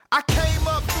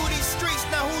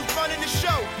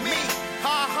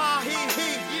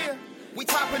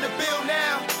topping the bill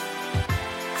now.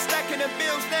 Stacking the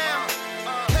bills now.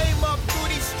 Came up through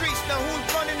these streets, now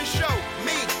who's running the show?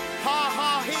 Me. Ha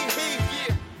ha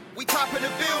he. Yeah. We topping the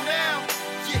bill now.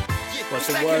 What's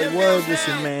the word? This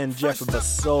your man Jeffrey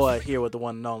Basoa here with the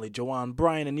one and only Jawan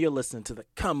Bryan, and you're listening to the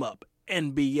Come Up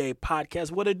NBA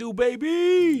podcast. What it do,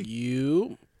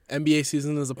 baby? NBA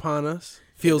season is upon us.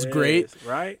 Feels great,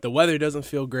 right? The weather doesn't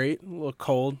feel great. A little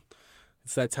cold.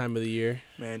 It's that time of the year.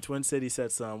 Man, Twin City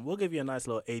said we'll give you a nice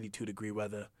little 82-degree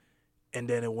weather, and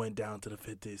then it went down to the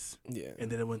 50s. Yeah.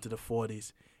 And then it went to the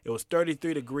 40s. It was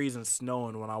 33 degrees and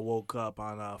snowing when I woke up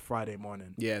on Friday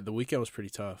morning. Yeah, the weekend was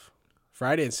pretty tough.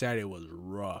 Friday and Saturday was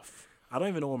rough. I don't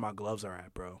even know where my gloves are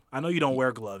at, bro. I know you don't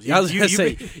wear gloves. I was gonna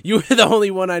say you were the only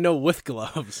one I know with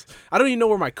gloves. I don't even know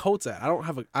where my coat's at.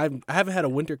 I haven't had a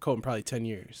winter coat in probably 10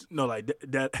 years. No, like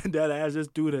that ass. This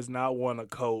dude has not worn a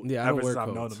coat. Yeah, I don't wear since I've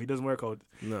known coats. him. He doesn't wear coats.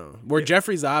 No,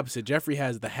 Jeffrey's the opposite. Jeffrey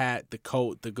has the hat, the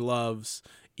coat, the gloves,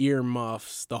 ear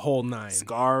muffs, the whole nine.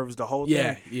 Scarves, the whole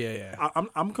thing. Yeah.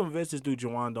 I'm convinced this dude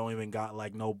Jawan don't even got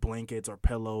like no blankets or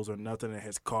pillows or nothing in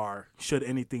his car. Should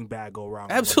anything bad go wrong?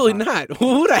 Absolutely not.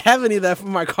 Who would I have any of that for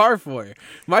my car for?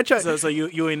 So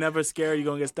you ain't never scared you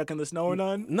gonna get stuck in the snow or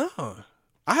none? No.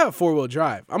 I have a 4-wheel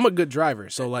drive. I'm a good driver,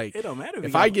 so like it don't matter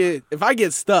if I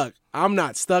get stuck, I'm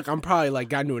not stuck. I'm probably like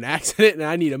got into an accident and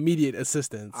I need immediate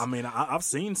assistance. I mean, I've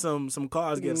seen some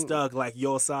cars get stuck like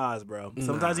your size, bro.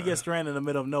 Sometimes you get stranded in the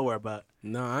middle of nowhere, but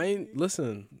no, I ain't.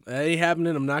 Listen, that ain't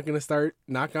happening. I'm not gonna start.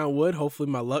 Knock on wood. Hopefully,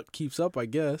 my luck keeps up. I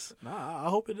guess. Nah, I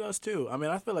hope it does too. I mean,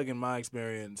 I feel like in my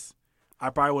experience, I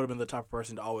probably would have been the type of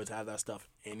person to always have that stuff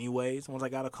anyways once I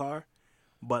got a car.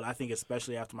 But I think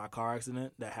especially after my car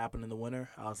accident that happened in the winter,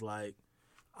 I was like,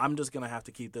 I'm just going to have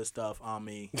to keep this stuff on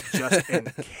me just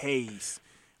in case.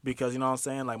 Because, you know what I'm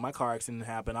saying? Like, my car accident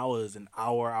happened. I was an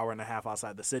hour and a half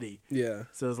outside the city. Yeah.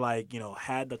 So it's like,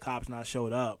 had the cops not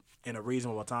showed up in a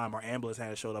reasonable time or ambulance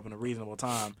hadn't showed up in a reasonable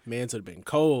time. Man's would have been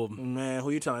cold. Man,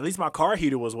 who you telling? At least my car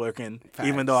heater was working, Facts.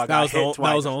 even though I got hit twice.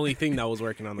 That was the only thing that was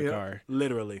working on the car.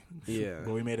 Literally. Yeah.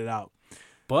 But we made it out.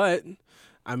 But,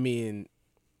 I mean,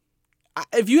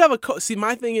 if you have a coat, see,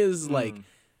 my thing is, like,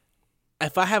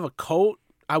 if I have a coat,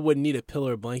 I wouldn't need a pillow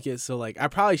or blanket. So, like,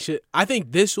 I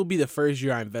think this will be the first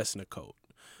year I invest in a coat.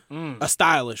 A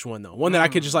stylish one, though. One that I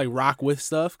could just, like, rock with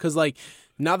stuff. Because, like,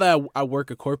 now that I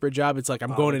work a corporate job, it's like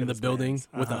I'm going into the building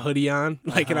with a hoodie on,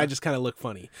 like, and I just kind of look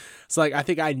funny. So, like, I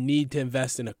think I need to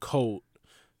invest in a coat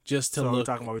just to look.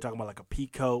 We're talking about like a pea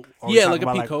coat? Yeah, like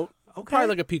a pea coat. Okay. Probably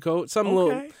like a pea coat. Something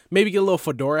little, maybe get a little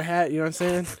fedora hat, you know what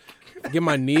I'm saying? Get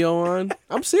my Neo on.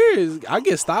 I'm serious. I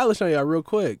get stylish on y'all real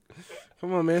quick.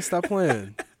 Come on, man. Stop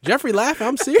playing. Jeffrey laughing.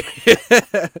 I'm serious.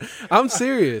 I'm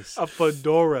serious. A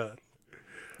fedora.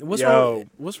 What's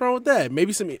wrong with that?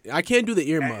 Maybe some. I can't do the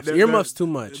earmuffs. Earmuffs too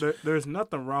much. There's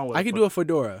nothing wrong with. I can do a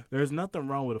fedora. There's nothing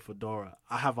wrong with a fedora.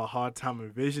 I have a hard time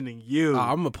envisioning you.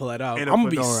 I'm gonna pull that out. I'm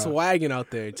gonna be swagging out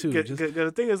there too.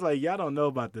 The thing is, like, y'all don't know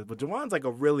about this, but Jawan's like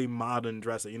a really modern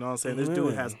dresser. You know what I'm saying? This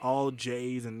dude has all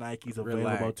J's and Nikes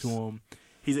available to him.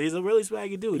 He's a really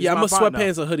swaggy dude. Yeah, I'm a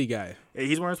sweatpants and hoodie guy.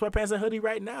 He's wearing sweatpants and hoodie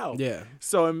right now. Yeah.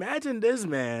 So imagine this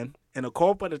man in a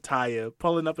corporate attire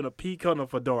pulling up in a pea coat and a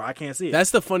fedora. I can't see it.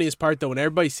 That's the funniest part, though. When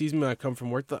everybody sees me when I come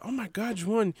from work, they're like, oh, my God,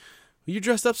 Juwan, you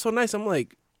dressed up so nice. I'm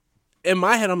like, in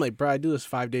my head, I'm like, bro, I do this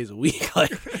 5 days a week.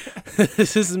 Like,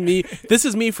 this is me. This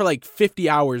is me for like 50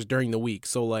 hours during the week.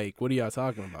 So, like, what are y'all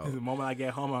talking about? The moment I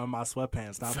get home, I'm in my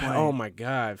sweatpants. Stop playing. Oh, my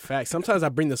God. Fact. Sometimes I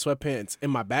bring the sweatpants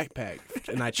in my backpack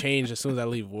and I change as soon as I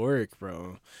leave work,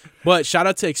 bro. But shout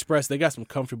out to Express. They got some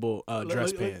comfortable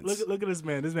dress pants. Look at this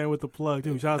man. This man with the plug,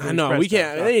 too. Shout out to I know. Express, We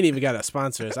can't. They ain't even got to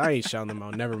sponsor us. I ain't shouting them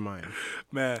out. Never mind.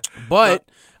 Man. But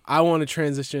I want to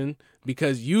transition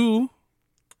because you're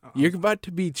about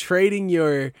to be trading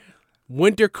your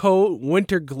winter coat,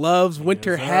 winter gloves,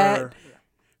 winter hat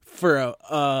for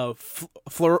a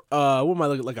what am I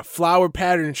looking like, a flower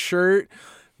pattern shirt.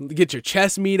 Get your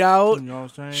chest meat out. You know what I'm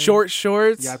saying? Short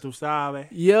shorts. Ya tú sabes.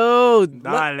 Yo,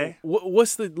 Dale.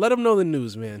 let them know the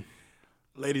news, man.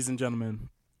 Ladies and gentlemen,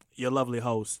 your lovely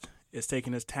host is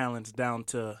taking his talents down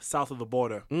to south of the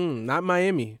border Not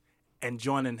Miami. and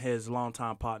joining his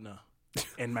longtime partner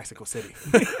in Mexico City.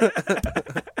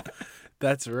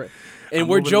 That's right. And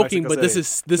we're joking, but this is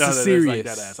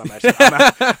serious. Like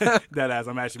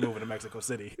I'm actually moving to Mexico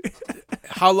City.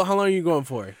 How long are you going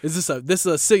for? Is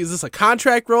this a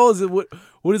contract role? Is it what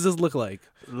does this look like?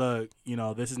 Look,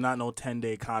 this is not no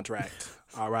 10-day contract.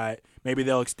 All right, maybe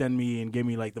they'll extend me and give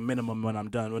me like the minimum when I'm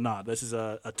done. But nah, this is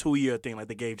a 2-year thing, like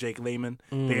they gave Jake Layman.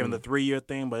 They gave him the 3-year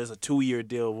thing, but it's a 2-year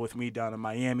deal with me down in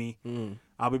Miami.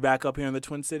 I'll be back up here in the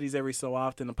Twin Cities every so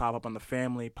often to pop up on the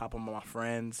family, pop up on my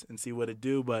friends, and see what it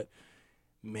do. But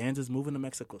Mans is moving to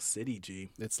Mexico City,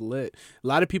 G. It's lit. A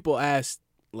lot of people ask,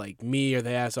 like me, or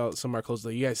they ask some of our close,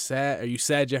 like, you guys sad? Are you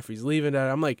sad Jeffrey's leaving? And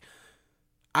I'm like,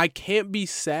 I can't be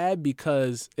sad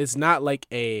because it's not like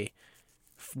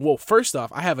well, first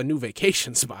off, I have a new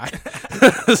vacation spot.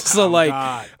 So,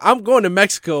 God. I'm going to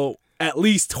Mexico at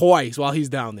least twice while he's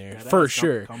down there, for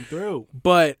sure. Come through.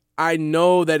 But I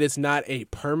know that it's not a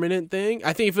permanent thing.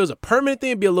 I think if it was a permanent thing,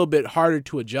 it'd be a little bit harder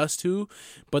to adjust to.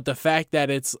 But the fact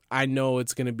that I know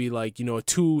it's going to be like, a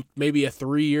 2, maybe a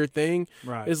 3-year thing,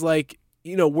 Right. is like,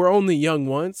 we're only young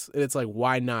once. And it's like,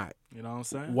 why not? You know what I'm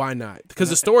saying? Why not? Because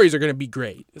the stories are going to be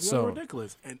great. It's so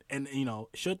ridiculous. And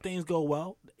should things go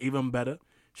well, even better.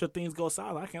 Should things go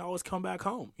south, I can always come back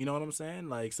home. You know what I'm saying?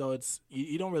 Like, so it's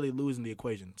you don't really lose in the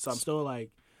equation. So I'm still like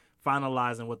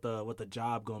finalizing what the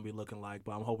job gonna be looking like,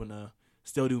 but I'm hoping to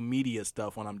still do media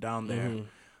stuff when I'm down there.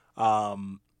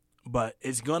 But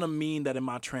it's gonna mean that in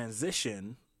my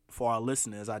transition, for our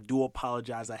listeners, I do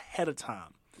apologize ahead of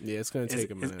time. Yeah, it's going to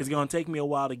take a minute. It's going to take me a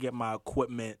while to get my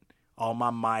equipment, all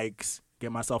my mics,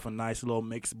 get myself a nice little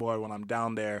mix board when I'm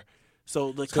down there.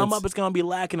 So the come up is going to be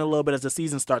lacking a little bit as the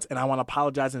season starts, and I want to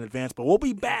apologize in advance. But we'll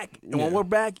be back, and when we're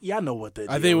back, y'all know what the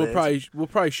deal I think is. we'll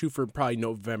probably shoot for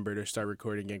November to start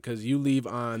recording again because you leave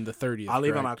on the 30th. I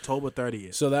leave on correct? October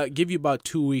 30th. So that give you about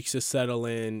 2 weeks to settle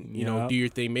in, Yep. do your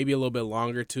thing, maybe a little bit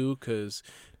longer too, because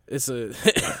it's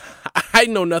I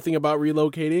know nothing about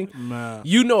relocating. Man.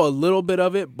 You know a little bit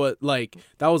of it, but like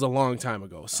that was a long time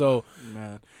ago. So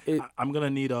Man, I'm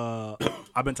gonna need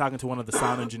I've been talking to one of the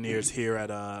sound engineers here at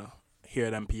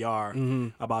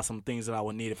NPR about some things that I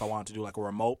would need if I wanted to do like a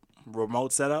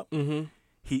remote setup. Mm-hmm.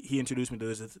 He introduced me to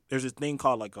this. There's this thing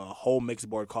called like a whole mix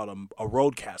board called a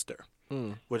Roadcaster,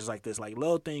 which is like this like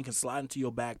little thing you can slide into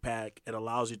your backpack. It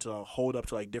allows you to hold up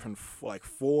to like different 4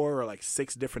 or like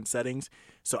 6 different settings.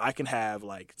 So I can have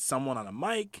like someone on a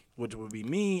mic, which would be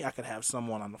me. I could have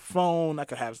someone on the phone. I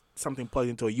could have something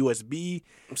plugged into a USB.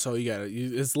 so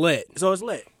it's lit. So it's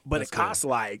lit, but it costs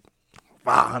like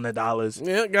 $500.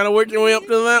 Yeah, gotta work your way up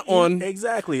to that one.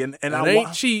 Exactly, and It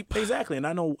ain't cheap. Exactly, and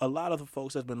I know a lot of the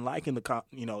folks that's been liking the come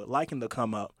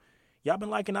up. Y'all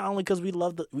been liking not only because we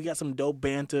got some dope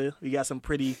banter, we got some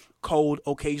pretty cold,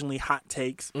 occasionally hot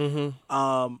takes.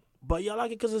 But y'all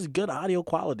like it because it's good audio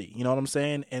quality. You know what I'm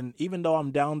saying? And even though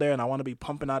I'm down there and I want to be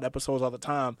pumping out episodes all the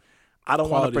time, I don't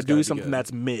want to produce something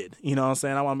that's mid. You know what I'm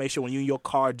saying? I want to make sure when you in your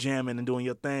car jamming and doing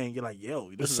your thing, you're like,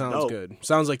 yo, this sounds dope. good.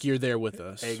 Sounds like you're there with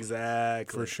us.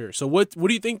 Exactly. For sure. So what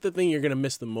do you think the thing you're gonna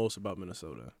miss the most about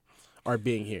Minnesota? Or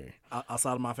being here?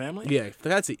 Outside of my family? Yeah,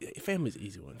 family's an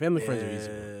easy one. Family friends are easy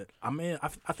one. I mean, I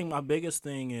think my biggest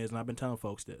thing is, and I've been telling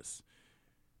folks this,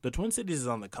 the Twin Cities is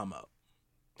on the come up.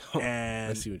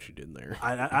 And I see what you did there.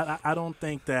 I don't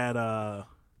think that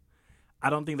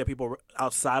people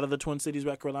outside of the Twin Cities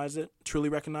truly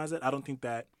recognize it. I don't think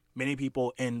that many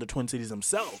people in the Twin Cities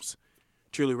themselves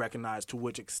truly recognize to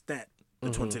which extent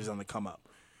the Twin Cities on the come up.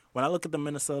 When I look at the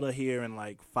Minnesota here in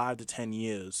like 5 to 10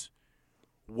 years,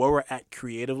 where we're at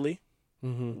creatively,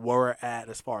 where we're at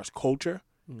as far as culture,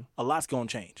 a lot's going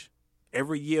to change.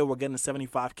 Every year we're getting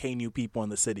 75K new people in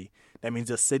the city. That means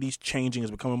the city's changing,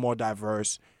 it's becoming more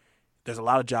diverse. There's a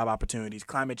lot of job opportunities.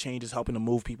 Climate change is helping to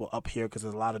move people up here because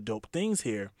there's a lot of dope things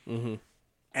here. And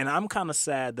I'm kind of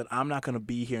sad that I'm not going to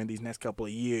be here in these next couple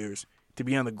of years to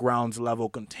be on the grounds level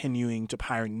continuing to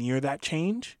pioneer that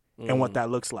change and what that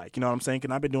looks like. You know what I'm saying?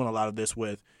 And I've been doing a lot of this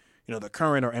with, the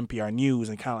Current or NPR News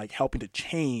and kind of like helping to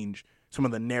change some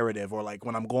of the narrative, or like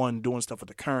when I'm doing stuff with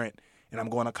the Current and I'm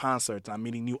going to concerts, I'm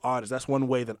meeting new artists. That's one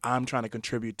way that I'm trying to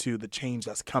contribute to the change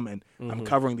that's coming. I'm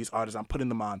covering these artists. I'm putting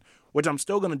them on, which I'm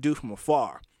still going to do from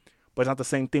afar. But it's not the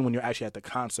same thing when you're actually at the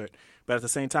concert. But at the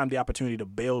same time, the opportunity to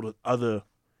build with other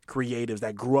creatives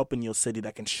that grew up in your city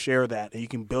that can share that and you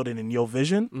can build it in your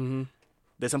vision.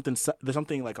 There's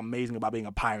something like amazing about being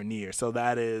a pioneer. So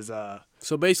that is.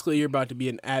 So basically, you're about to be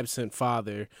an absent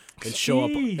father and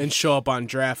show up on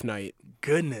draft night.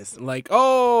 Goodness. Like,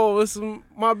 oh, this is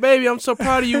my baby. I'm so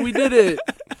proud of you. We did it.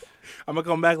 I'm gonna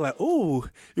come back like, ooh.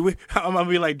 I'm gonna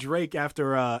be like Drake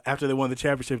after they won the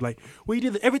championship. Like, we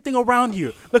did everything around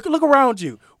here. Look around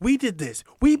you. We did this.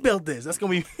 We built this. That's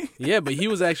gonna be. Yeah, but he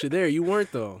was actually there. You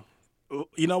weren't though.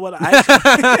 You know what?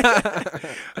 I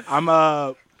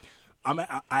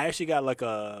actually got like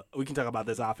we can talk about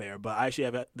this off air, but I actually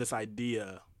have this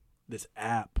idea, this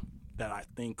app that I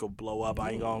think will blow up. I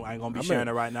ain't gonna be sharing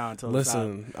it right now until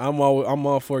listen. It's I'm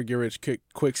all for get rich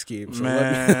quick scheme. So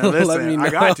man, let me know. I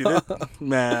got you,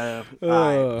 man. All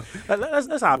right.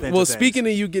 Let's hop into well, things. speaking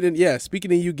of you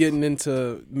getting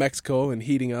into Mexico and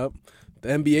heating up, The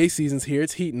NBA season's here.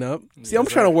 It's heating up. See, I'm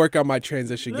Yes, trying to sir. work on my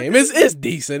transition game. It's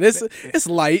decent. It's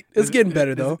light. It's getting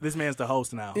better though. This man's the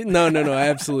host now. No,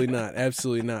 absolutely not.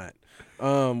 Absolutely not.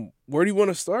 Where do you want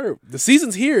to start? The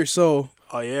season's here, so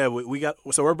Oh yeah,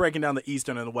 we're breaking down the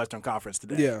Eastern and the Western Conference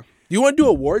today. yeah. You want to do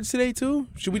awards today too?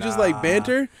 Should we just like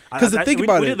banter? Because I- think we-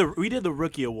 about we it. we did the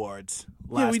rookie awards.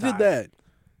 Yeah, Last we time. did that.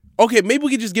 Okay, maybe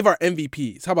we could just give our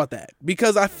MVPs. How about that?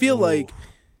 Because I feel like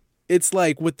it's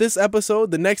like with this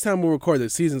episode, the next time we'll record, the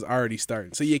season's already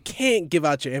starting, so you can't give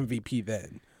out your MVP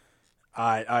then.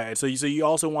 All right. So you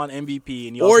also want MVP,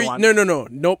 and you Or also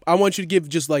want nope. I want you to give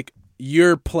just like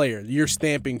your player, your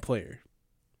stamping player.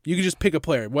 You can just pick a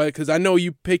player. Well, because I know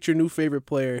you picked your new favorite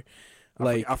player.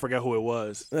 Like I forget who it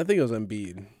was. I think it was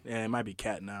Embiid. Yeah, it might be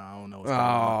Cat now. I don't know what's going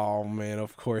on. Oh man,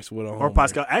 of course with a Or homer.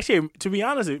 Pascal. Actually, to be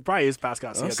honest, it probably is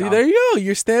Pascal Siakam. Oh, see, there you go.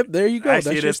 Your stamp. There you go.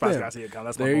 Actually, That's it your is stamp. Pascal Siakam.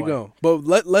 That's my There you boy. go.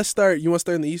 But let's start. You want to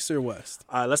start in the East or West?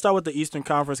 All right, let's start with the Eastern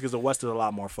Conference because the West is a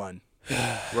lot more fun.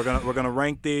 we're gonna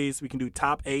rank these. We can do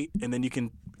top 8, and then you can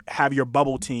have your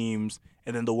bubble teams,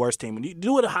 and then the worst team. And you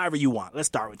do it however you want. Let's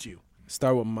start with you.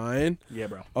 Start with mine. Yeah,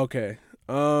 bro. Okay.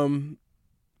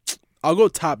 I'll go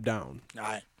top down.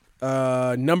 All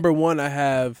right. Number 1, I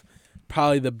have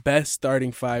probably the best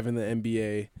starting 5 in the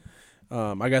NBA.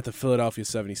 I got the Philadelphia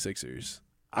 76ers.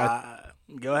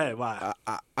 Go ahead. Why?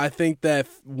 I think that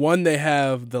one, they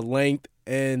have the length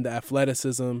and the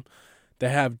athleticism. They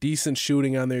have decent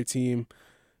shooting on their team.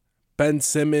 Ben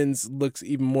Simmons looks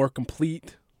even more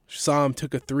complete. Saw him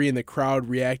took a 3 and the crowd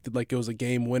reacted like it was a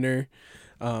game winner.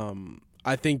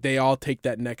 I think they all take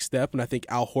that next step, and I think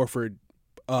Al Horford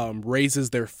raises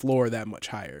their floor that much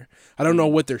higher. I don't know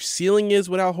what their ceiling is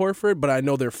with Al Horford, but I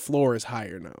know their floor is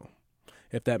higher now,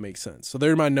 if that makes sense. So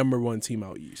they're my number 1 team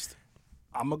out East.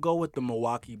 I'm gonna go with the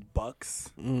Milwaukee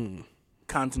Bucks.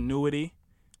 Continuity.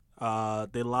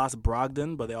 They lost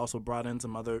Brogdon, but they also brought in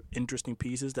some other interesting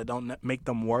pieces that don't make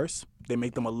them worse. They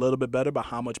make them a little bit better, but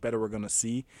how much better we're gonna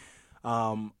see.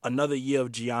 Another year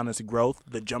of Giannis growth.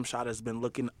 The jump shot has been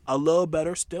looking a little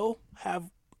better. Still have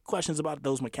questions about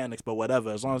those mechanics, but whatever.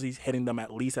 As long as he's hitting them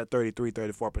at least at 33,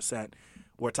 34%,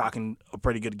 we're talking a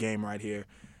pretty good game right here.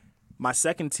 My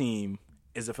second team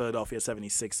is the Philadelphia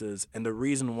 76ers, and the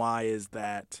reason why is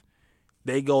that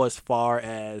they go as far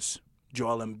as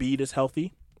Joel Embiid is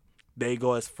healthy. They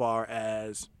go as far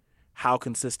as how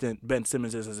consistent Ben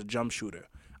Simmons is as a jump shooter.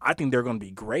 I think they're going to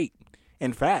be great.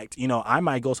 In fact, I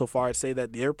might go so far as say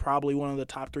that they're probably one of the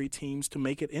top 3 teams to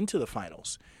make it into the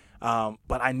finals.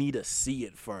 But I need to see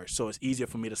it first, so it's easier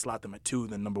for me to slot them at 2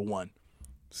 than number 1.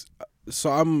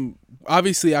 So I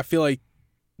feel like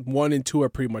 1 and 2 are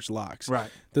pretty much locks. Right.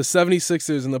 The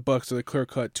 76ers and the Bucks are the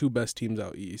clear-cut 2 best teams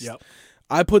out East. Yep.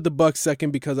 I put the Bucks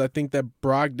second because I think that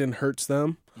Brogdon hurts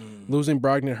them. Losing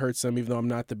Brogdon hurts them, even though I'm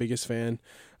not the biggest fan.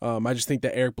 I just think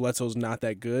that Eric Bledsoe's not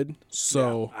that good.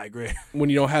 So Yeah, I agree. when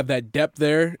you don't have that depth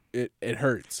there, it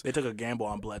hurts. They took a gamble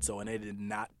on Bledsoe, and they did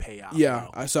not pay out. Yeah,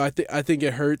 bro. so I think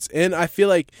it hurts, and I feel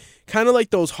like kind of like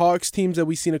those Hawks teams that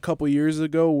we seen a couple years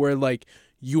ago, where like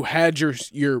you had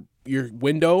your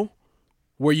window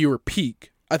where you were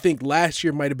peak. I think last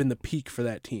year might have been the peak for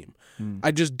that team.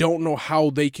 I just don't know how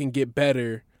they can get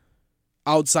better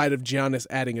outside of Giannis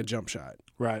adding a jump shot.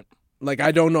 Right. Like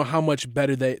I don't know how much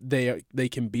better they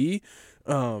can be,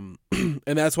 and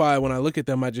that's why when I look at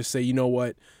them, I just say, you know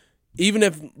what. Even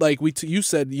if, like you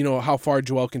said, how far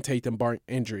Joel can take them barring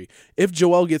injury. If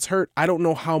Joel gets hurt, I don't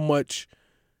know how much.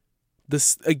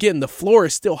 The floor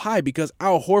is still high because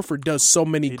Al Horford does so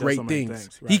many great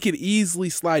things. Right. He could easily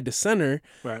slide to center,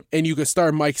 Right. and you could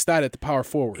start Mike Stott at the power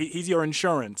forward. He's your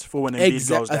insurance for when Embiid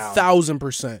goes down.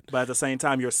 1,000%. But at the same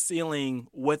time, your ceiling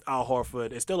with Al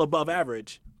Horford is still above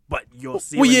average, but your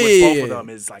ceiling yeah, with both yeah, of yeah. them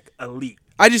is like elite.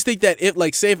 I just think that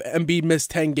say if Embiid missed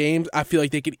 10 games, I feel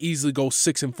like they could easily go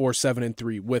 6-4,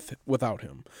 7-3 without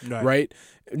him. Right?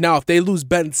 Now, if they lose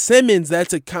Ben Simmons,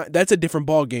 that's a different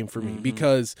ball game for me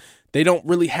because they don't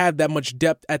really have that much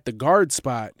depth at the guard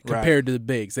spot compared to the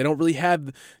bigs. They don't really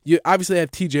have. You obviously have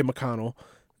T.J. McConnell,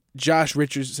 Josh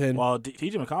Richardson. Well,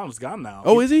 T.J. McConnell's gone now.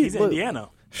 Oh, is he? He's in Indiana.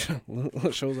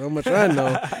 Shows how much I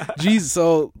know. Jeez,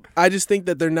 so I just think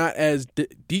that they're not as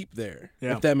deep there,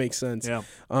 if that makes sense. Yeah.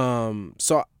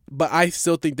 But I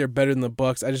still think they're better than the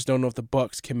Bucks. I just don't know if the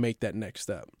Bucks can make that next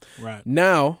step. Right.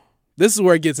 Now, this is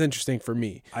where it gets interesting for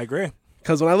me. I agree.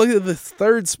 Because when I looked at the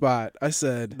third spot, I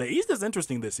said, The East is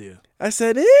interesting this year. I'm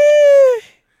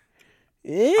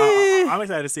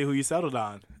excited to see who you settled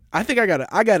on. I think I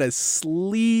got a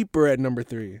sleeper at number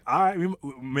 3. All right,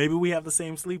 maybe we have the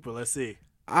same sleeper. Let's see.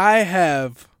 I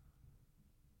have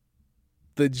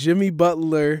the Jimmy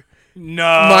Butler No.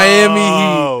 Miami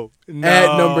Heat.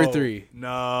 at number 3.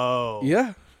 No.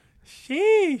 Yeah.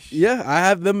 Sheesh. Yeah, I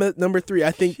have them at number 3.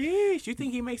 I think. Sheesh. You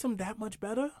think he makes them that much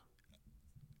better?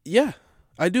 Yeah,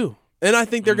 I do. And I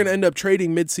think they're going to end up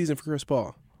trading midseason for Chris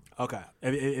Paul. Okay.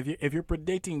 If you're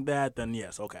predicting that, then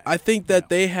yes. Okay. I think that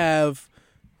they have.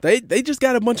 They just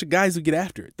got a bunch of guys who get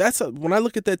after it. When I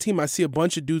look at that team, I see a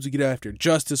bunch of dudes who get after it.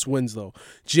 Justice Winslow,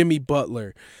 Jimmy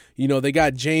Butler. They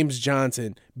got James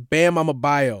Johnson, Bam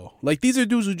Adebayo. Like, these are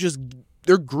dudes who just,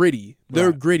 they're gritty.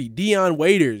 They're gritty. Dion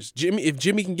Waiters. If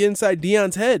Jimmy can get inside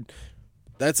Dion's head,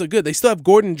 that's a good. They still have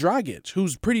Gordon Dragic,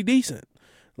 who's pretty decent.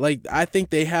 Like, I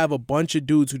think they have a bunch of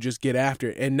dudes who just get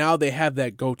after it, and now they have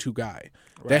that go-to guy.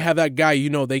 Right. They have that guy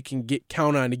they can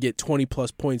count on to get 20-plus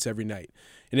points every night.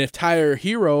 And if Tyler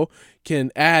Hero can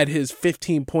add his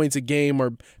 15 points a game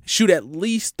or shoot at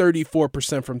least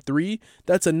 34% from 3,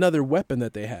 that's another weapon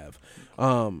that they have.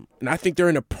 And I think they're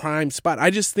in a prime spot. I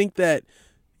just think that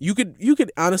you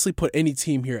could honestly put any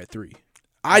team here at 3.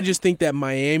 I just think that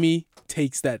Miami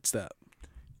takes that step.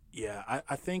 Yeah,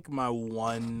 I think my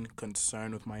one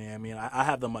concern with Miami, and I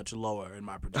have them much lower in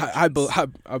my predictions. I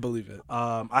believe it.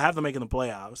 I have them making the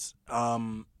playoffs.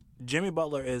 Jimmy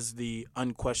Butler is the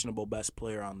unquestionable best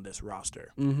player on this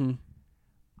roster. Mm-hmm.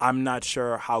 I'm not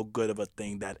sure how good of a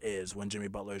thing that is when Jimmy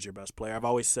Butler is your best player. I've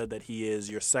always said that he is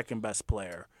your second best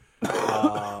player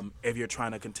if you're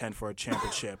trying to contend for a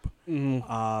championship.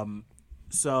 Mm-hmm.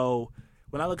 So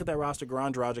when I look at that roster,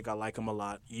 Goran Dragic, I like him a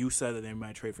lot. You said that they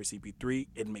might trade for CP3.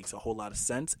 It makes a whole lot of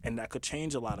sense, and that could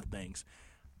change a lot of things.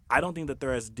 I don't think that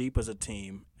they're as deep as a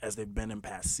team as they've been in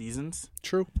past seasons.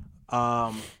 True.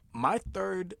 My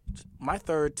third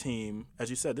team, as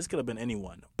you said, this could have been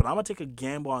anyone, but I'm gonna take a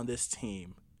gamble on this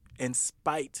team, in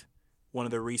spite one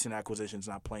of the recent acquisitions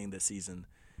not playing this season,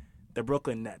 the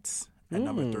Brooklyn Nets at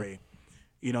number 3.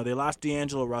 They lost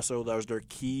D'Angelo Russell. That was their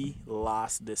key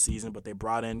loss this season, but they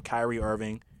brought in Kyrie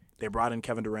Irving. They brought in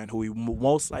Kevin Durant, who we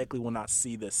most likely will not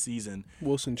see this season.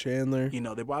 Wilson Chandler.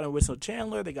 They brought in Wilson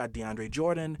Chandler. They got DeAndre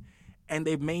Jordan. And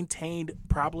they've maintained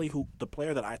probably the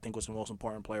player that I think was the most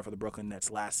important player for the Brooklyn Nets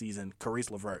last season,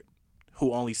 Caris LeVert,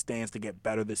 who only stands to get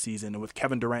better this season. And with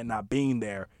Kevin Durant not being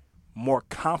there, more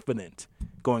confident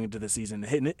going into the season.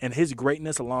 And his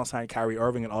greatness alongside Kyrie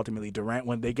Irving and ultimately Durant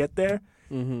when they get there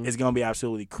is going to be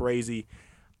absolutely crazy.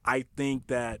 I think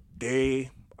that they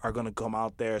are going to come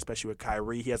out there, especially with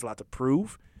Kyrie. He has a lot to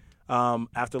prove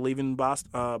after leaving Boston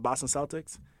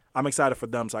Celtics. I'm excited for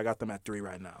them, so I got them at 3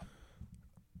 right now.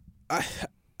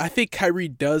 I think Kyrie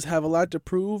does have a lot to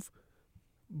prove,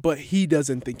 but he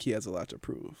doesn't think he has a lot to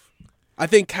prove. I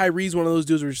think Kyrie's one of those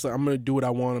dudes where just like, I'm going to do what I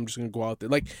want. I'm just going to go out there.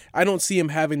 Like, I don't see him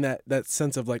having that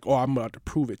sense of like, oh, I'm about to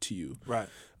prove it to you. Right.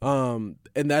 And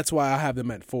that's why I have them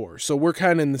at 4. So we're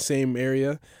kind of in the same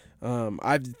area.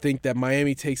 I think that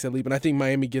Miami takes that leap, and I think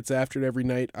Miami gets after it every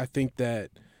night. I think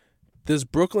that this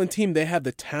Brooklyn team, they have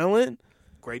the talent.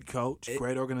 Great coach,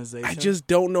 great organization. I just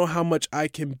don't know how much I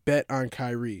can bet on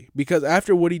Kyrie because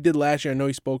after what he did last year, I know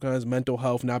he spoke on his mental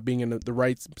health, not being in the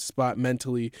right spot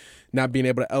mentally, not being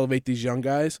able to elevate these young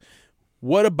guys.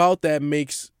 What about that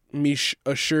makes me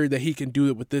assured that he can do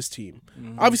it with this team?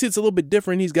 Mm-hmm. Obviously, it's a little bit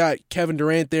different. He's got Kevin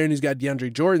Durant there and he's got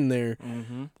DeAndre Jordan there.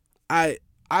 Mm-hmm.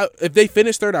 If they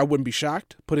finish 3rd, I wouldn't be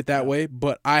shocked, put it that way,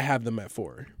 but I have them at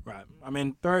 4. Right. I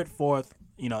mean, 3rd, 4th,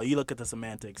 you look at the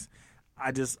semantics.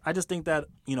 I just think that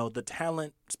the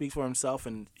talent speaks for himself,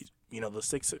 and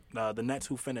the Nets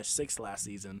who finished 6th last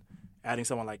season, adding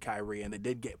someone like Kyrie, and they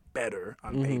did get better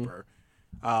on paper.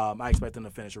 I expect them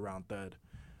to finish around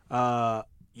 3rd.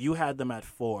 You had them at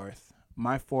 4th.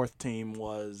 My 4th team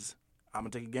was I'm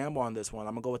gonna take a gamble on this one.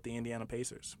 I'm gonna go with the Indiana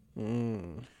Pacers.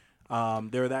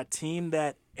 They're that team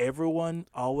that everyone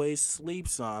always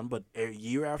sleeps on, but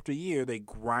year after year they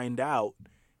grind out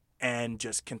and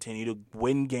just continue to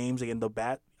win games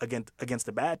against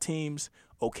the bad teams,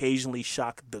 occasionally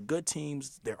shock the good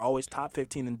teams. They're always top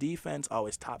 15 in defense,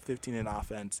 always top 15 in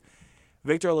offense.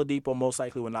 Victor Oladipo most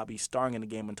likely will not be starting in the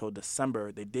game until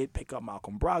December. They did pick up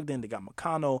Malcolm Brogdon. They got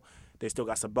McConnell. They still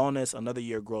got Sabonis, another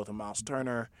year growth of Miles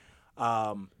Turner.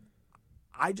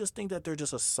 I just think that they're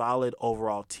just a solid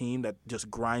overall team that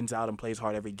just grinds out and plays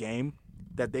hard every game,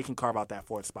 that they can carve out that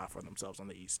 4th spot for themselves on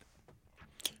the East.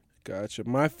 Gotcha.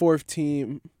 My 4th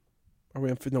team, we're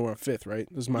on 5th, right?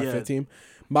 This is my 5th team.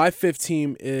 My 5th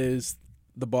team is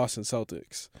the Boston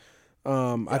Celtics.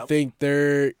 I think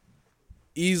they're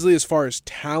easily, as far as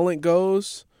talent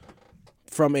goes,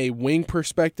 from a wing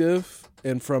perspective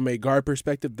and from a guard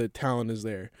perspective, the talent is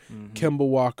there. Mm-hmm. Kemba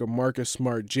Walker, Marcus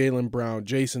Smart, Jaylen Brown,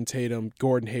 Jason Tatum,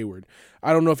 Gordon Hayward.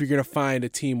 I don't know if you're going to find a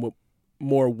team with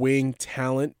more wing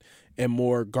talent and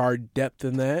more guard depth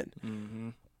than that. Mm-hmm.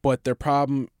 But their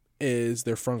problem is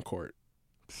their front court.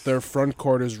 Their front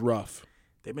court is rough.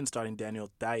 They've been starting Daniel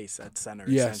Dice at center,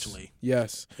 Yes. essentially.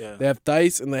 Yes. Yeah. They have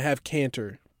Dice and they have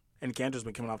Cantor. And Cantor's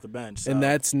been coming off the bench. So. And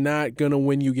that's not going to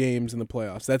win you games in the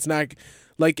playoffs. That's not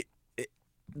like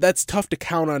that's tough to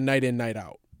count on night in, night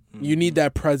out. Mm-hmm. You need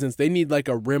that presence. They need like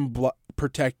a rim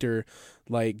protector,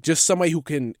 like just somebody who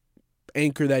can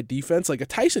anchor that defense. Like a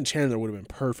Tyson Chandler would have been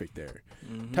perfect there.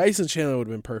 Mm-hmm. Tyson Chandler would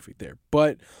have been perfect there.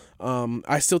 But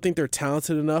I still think they're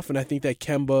talented enough, and I think that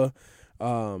Kemba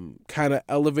kind of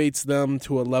elevates them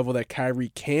to a level that Kyrie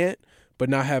can't, but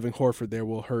not having Horford there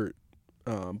will hurt.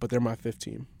 But they're my fifth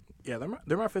team. Yeah,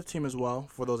 they're my fifth team as well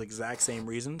for those exact same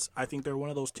reasons. I think they're one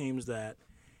of those teams that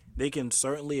they can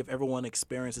certainly, if everyone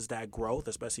experiences that growth,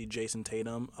 especially Jason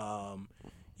Tatum,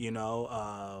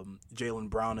 Jaylen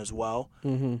Brown as well.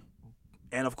 Mm-hmm.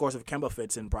 And, of course, if Kemba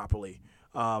fits in properly.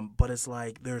 But it's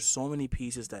like there's so many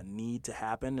pieces that need to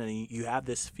happen, and you have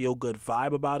this feel-good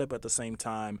vibe about it, but at the same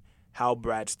time, how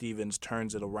Brad Stevens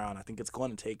turns it around, I think it's going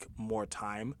to take more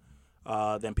time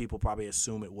than people probably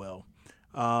assume it will.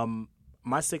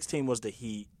 My sixth team was the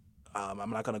Heat. I'm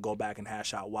not going to go back and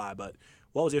hash out why, but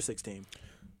what was your sixth team?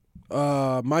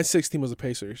 My sixth team was the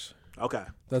Pacers. Okay.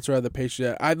 That's right, the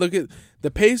Pacers. I look at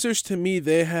the Pacers. To me,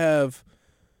 they have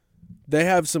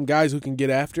some guys who can get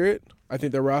after it. I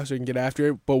think their roster can get after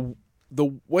it. But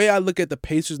the way I look at the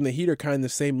Pacers and the Heat are kind of the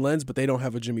same lens, but they don't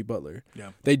have a Jimmy Butler.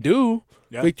 Yeah. They do,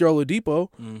 yeah. Victor Oladipo,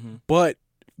 mm-hmm. but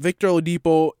Victor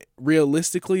Oladipo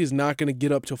realistically is not going to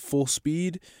get up to full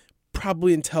speed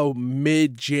probably until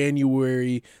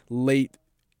mid-January, late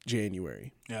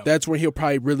January. Yeah. That's when he'll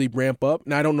probably really ramp up.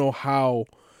 And I don't know how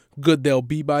good they'll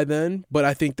be by then, but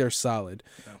I think they're solid.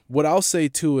 Yeah. What I'll say,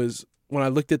 too, is when I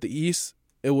looked at the East,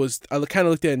 I kind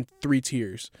of looked at it in three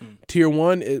tiers. Tier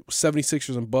 1, it was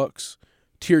 76ers and Bucks.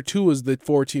 Tier 2 is the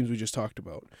four teams we just talked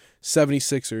about.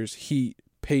 76ers, Heat,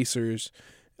 Pacers,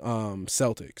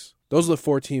 Celtics. Those are the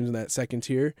four teams in that second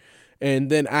tier. And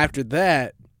then after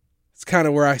that, it's kind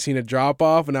of where I seen a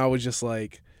drop-off, and I was just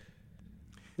like...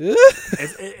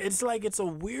 it's like it's a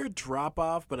weird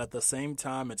drop-off, but at the same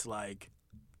time, it's like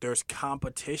there's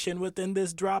competition within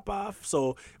this drop-off.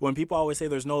 So when people always say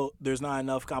there's not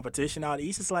enough competition out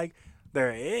east, it's like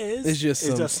there is. It's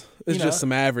just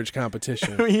some average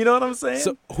competition. You know what I'm saying?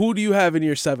 So who do you have in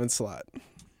your seventh slot?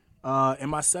 In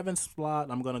my seventh slot,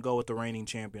 I'm going to go with the reigning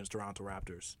champions, Toronto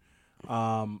Raptors.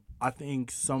 I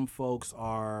think some folks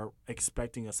are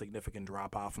expecting a significant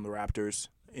drop-off from the Raptors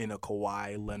in a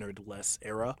Kawhi Leonard-less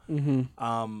era.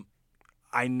 Mm-hmm.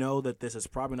 I know that this is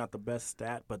probably not the best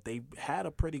stat, but they had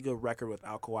a pretty good record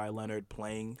without Kawhi Leonard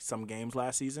playing some games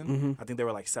last season. Mm-hmm. I think they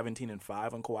were like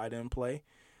 17-5 when Kawhi didn't play.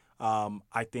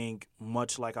 I think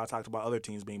much like I talked about other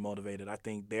teams being motivated, I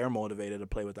think they're motivated to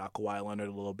play without Kawhi Leonard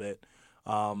a little bit.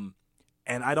 And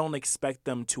I don't expect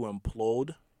them to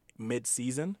implode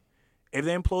mid-season. If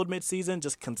they implode mid-season,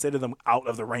 just consider them out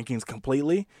of the rankings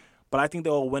completely. But I think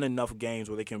they'll win enough games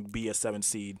where they can be a 7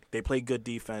 seed. They play good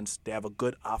defense. They have a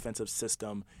good offensive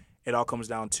system. It all comes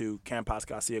down to can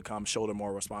Pascal Siakam shoulder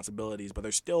more responsibilities. But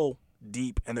they're still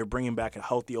deep, and they're bringing back a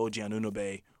healthy OG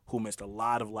Anunoby who missed a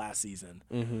lot of last season.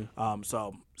 Mm-hmm.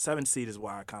 So 7 seed is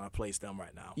where I kind of place them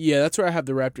right now. Yeah, that's where I have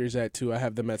the Raptors at, too. I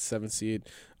have them at 7 seed.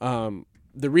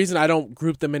 The reason I don't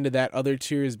group them into that other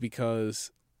tier is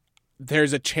because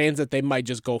there's a chance that they might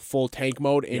just go full tank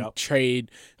mode and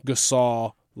trade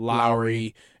Gasol,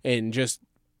 Lowry, and just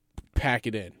pack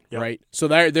it in, right? So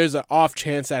there's an off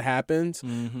chance that happens.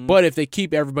 Mm-hmm. But if they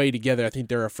keep everybody together, I think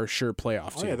they're a for sure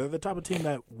playoff team. Oh, yeah, they're the type of team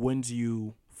that wins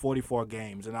you 44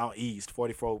 games. And out east,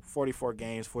 44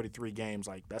 games, 43 games.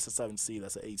 Like, that's a 7 seed.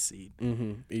 That's an 8 seed.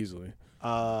 Mm-hmm. Easily.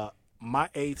 My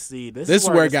 8th seed. This is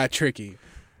where it got tricky.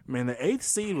 Man, the 8th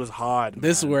seed was hard.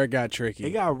 This is where it got tricky.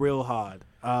 It got real hard.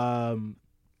 I'm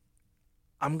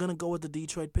going to go with the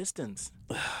Detroit Pistons.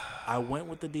 I went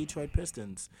with the Detroit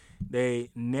Pistons. They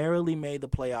narrowly made the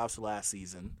playoffs last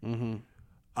season.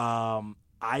 Mm-hmm.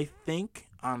 I think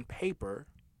on paper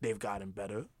they've gotten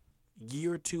better.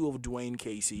 Year 2 of Dwayne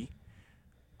Casey.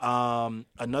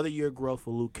 Another year growth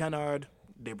for Luke Kennard.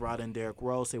 They brought in Derrick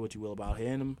Rose. Say what you will about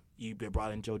him. They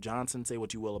brought in Joe Johnson. Say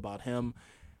what you will about him.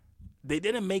 They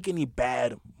didn't make any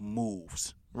bad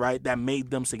moves, right, that made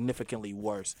them significantly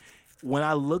worse. When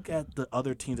I look at the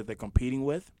other teams that they're competing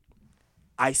with,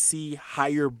 I see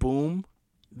higher boom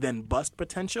than bust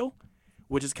potential,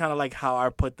 which is kind of like how I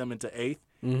put them into 8th.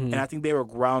 Mm-hmm. And I think they were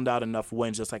ground out enough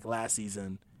wins just like last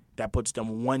season that puts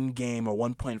them 1 game or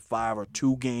 1.5 or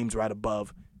 2 games right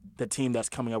above the team that's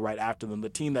coming up right after them. The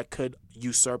team that could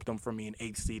usurp them for me in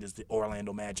 8th seed is the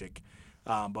Orlando Magic.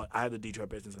 But I have the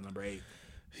Detroit Pistons at number 8.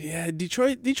 Yeah,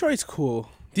 Detroit's cool.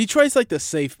 Detroit's like the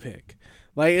safe pick.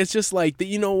 Like, it's just like,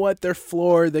 you know what? They're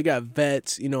floored. They got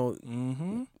vets. You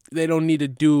know, they don't need to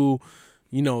do,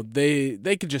 you know, they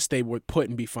could just stay put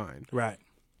and be fine. Right.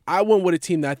 I went with a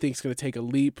team that I think is going to take a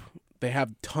leap. They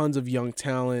have tons of young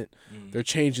talent. They're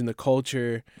changing the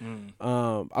culture.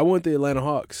 I went with the Atlanta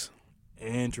Hawks.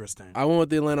 Interesting. I went with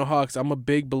the Atlanta Hawks. I'm a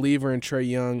big believer in Trae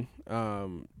Young.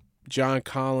 John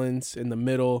Collins in the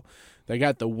middle. They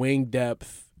got the wing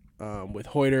depth with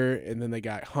Hoyter, and then they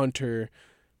got Hunter,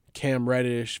 Cam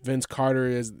Reddish. Vince Carter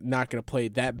is not going to play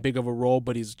that big of a role,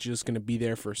 but he's just going to be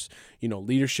there for, you know,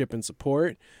 leadership and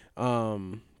support.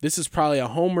 This is probably a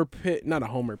homer pick, not a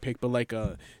homer pick, but like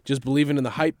a just believing in the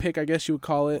hype pick, I guess you would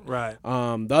call it. Right.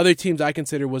 The other teams I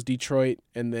consider was Detroit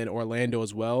and then Orlando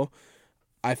as well.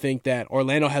 I think that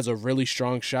Orlando has a really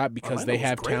strong shot because Orlando they was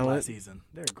have great talent. last season.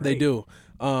 They're great. They do.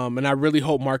 And I really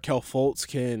hope Markelle Fultz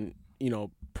can, you know,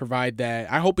 provide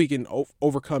that. I hope he can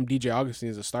overcome DJ Augustine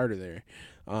as a starter there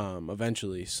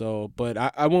eventually. So, but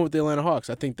I went with the Atlanta Hawks.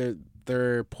 I think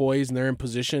they're poised and they're in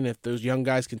position. If those young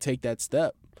guys can take that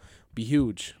step, be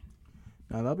huge.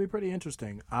 Now, that'll be pretty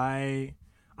interesting. I'm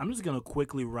just going to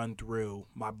quickly run through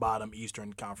my bottom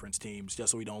Eastern Conference teams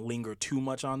just so we don't linger too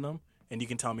much on them, and you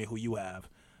can tell me who you have.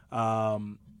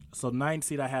 So 9th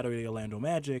seed I had the Orlando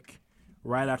Magic.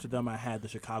 Right after them, I had the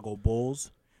Chicago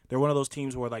Bulls. They're one of those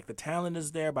teams where, like, the talent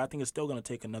is there, but I think it's still going to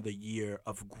take another year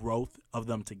of growth of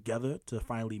them together to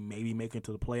finally maybe make it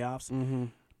to the playoffs.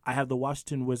 I have the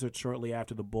Washington Wizards shortly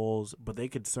after the Bulls, but they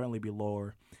could certainly be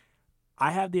lower.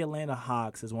 I have the Atlanta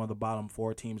Hawks as one of the bottom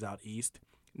 4 teams out east,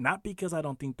 not because I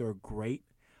don't think they're great.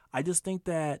 I just think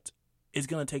that it's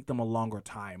going to take them a longer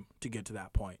time to get to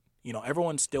that point. You know,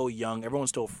 everyone's still young.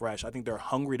 Everyone's still fresh. I think they're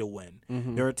hungry to win.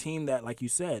 They're a team that, like you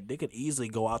said, they could easily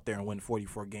go out there and win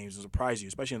 44 games and surprise you,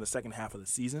 especially in the second half of the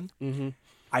season.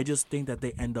 I just think that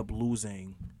they end up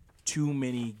losing too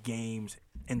many games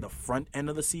in the front end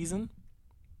of the season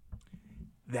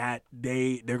that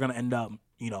they're going to end up,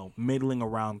 you know, middling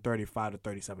around 35 to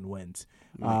 37 wins.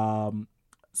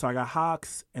 So I got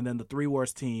Hawks and then the 3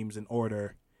 worst teams in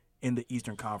order in the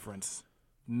Eastern Conference: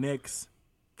 Knicks,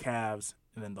 Cavs,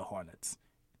 and then the Hornets.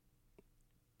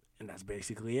 And that's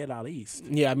basically it out east.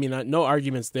 Yeah, I mean, no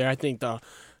arguments there. I think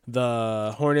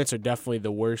the Hornets are definitely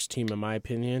the worst team in my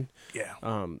opinion.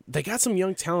 Yeah. They got some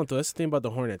young talent though. That's the thing about the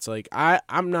Hornets. Like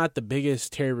I'm not the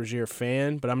biggest Terry Rozier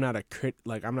fan, but I'm not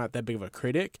I'm not that big of a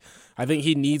critic. I think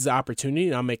he needs the opportunity,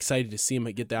 and I'm excited to see him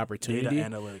get the opportunity. Data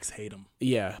analytics hate him.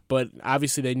 Yeah, but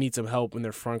obviously they need some help in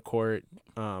their front court.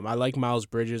 I like Miles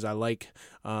Bridges. I like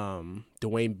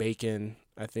Dwayne Bacon.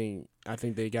 I think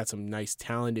they got some nice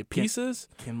talented pieces.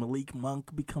 Can Malik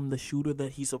Monk become the shooter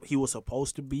that he was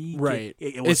supposed to be? Right.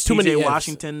 It was It's too many ifs.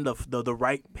 Washington the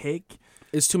right pick.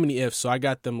 It's too many ifs, so I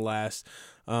got them last.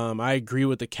 I agree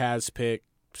with the Cavs pick.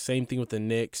 Same thing with the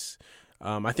Knicks.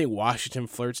 I think Washington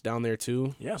flirts down there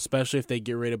too. Yeah. Especially if they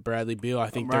get rid of Bradley Beal.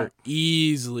 I think Right. they're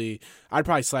easily. I'd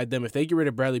probably slide them. If they get rid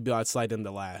of Bradley Beal, I'd slide them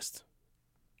to last.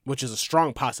 Which is a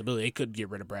strong possibility. They could get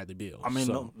rid of Bradley Beal. I mean,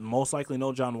 so. most likely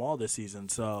no John Wall this season.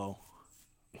 So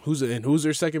Who's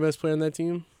their second best player on that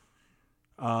team?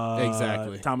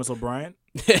 Exactly. Thomas O'Brien.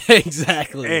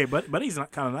 Exactly. Hey, but he's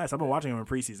kind of nice. I've been watching him in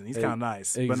preseason. He's kind of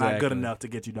nice, but not good Exactly. enough to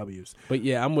get you W's. But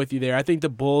yeah, I'm with you there. I think the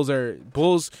Bulls. They're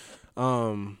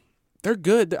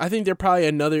good. I think they're probably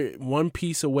another one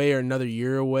piece away or another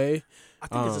year away. I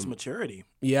think it's just maturity.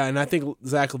 Yeah, and I think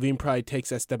Zach LaVine probably takes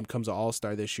that step and becomes an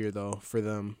all-star this year, though, for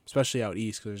them, especially out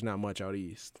east, because there's not much out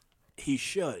east. He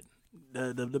should.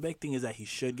 The big thing is that he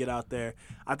should get out there.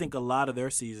 I think a lot of their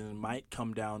season might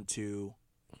come down to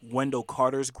Wendell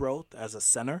Carter's growth as a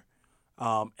center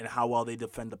and how well they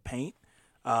defend the paint.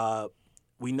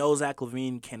 We know Zach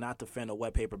LaVine cannot defend a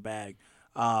wet paper bag,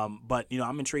 but you know,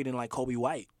 I'm intrigued in like Kobe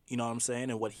White. You know what I'm saying,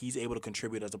 and what he's able to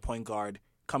contribute as a point guard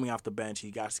coming off the bench.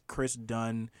 He got Chris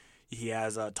Dunn. He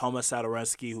has Tomas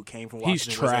Satoransky, who came from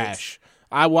Washington He's Wizards. trash.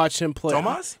 I watched him play.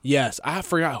 Tomas? Yes, I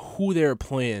forgot who they were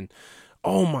playing.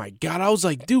 Oh my god! I was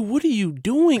like, dude, what are you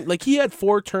doing? Like, he had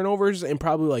 4 turnovers in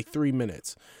probably like 3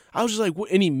 minutes. I was just like,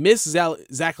 and he missed Zach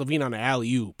LaVine on an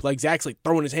alley oop. Like, Zach's like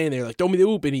throwing his hand there, like, throw me the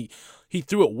oop, and he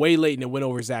threw it way late and it went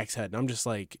over Zach's head. And I'm just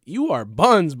like, you are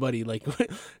buns, buddy. Like,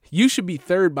 you should be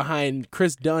third behind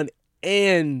Chris Dunn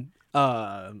and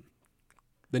the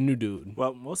new dude.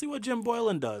 Well, we'll see what Jim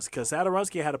Boylan does, because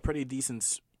Satoransky had a pretty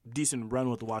decent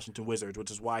run with the Washington Wizards, which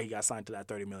is why he got signed to that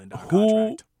 $30 million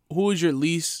contract. Who is your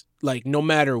least, like, no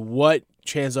matter what,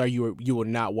 chances are you will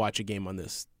not watch a game on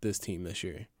this team this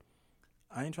year?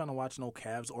 I ain't trying to watch no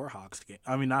Cavs or Hawks game.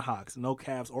 I mean, not Hawks, no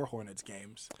Cavs or Hornets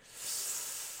games.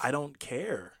 I don't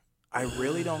care. I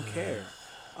really don't care.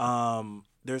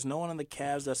 there's no one on the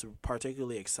Cavs that's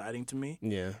particularly exciting to me.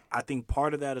 Yeah. I think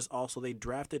part of that is also they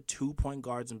drafted 2 point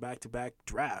guards in back-to-back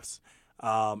drafts.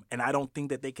 And I don't think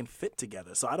that they can fit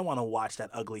together. So I don't want to watch that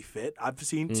ugly fit. I've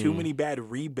seen too many bad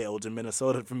rebuilds in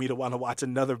Minnesota for me to want to watch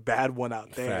another bad one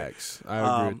out there. Facts. I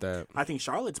agree with that. I think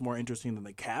Charlotte's more interesting than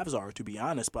the Cavs are, to be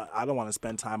honest, but I don't want to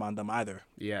spend time on them either.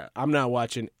 Yeah. I'm not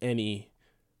watching any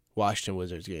Washington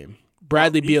Wizards game.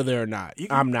 Bradley Beal there or not,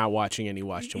 I'm not watching any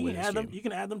Washington Wizards game. You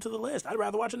can add them to the list. I'd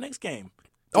rather watch a Knicks game.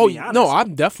 Oh, no,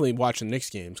 I'm definitely watching Knicks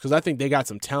games because I think they got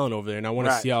some talent over there, and I want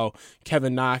to see how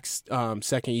Kevin Knox,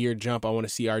 second-year jump. I want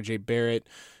to see R.J. Barrett,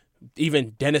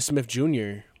 even Dennis Smith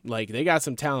Jr. Like, they got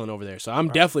some talent over there. So I'm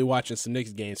definitely watching some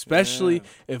Knicks games, especially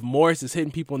if Morris is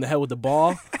hitting people in the head with the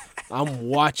ball. I'm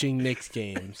watching Knicks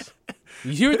games.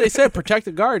 You hear what they said? Protect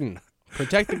the garden.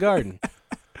 Protect the garden.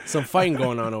 Some fighting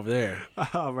going on over there.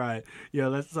 All right. Yeah,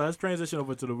 let's transition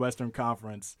over to the Western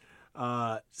Conference.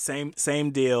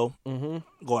 Same deal.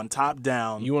 Mm-hmm. Going top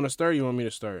down. You want to start? Or you want me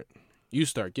to start? You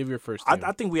start. Give your first.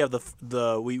 I think we have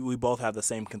we both have the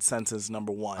same consensus.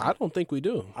 Number one. I don't think we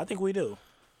do. I think we do.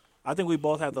 I think we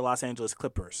both have the Los Angeles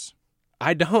Clippers.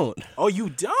 I don't. Oh, you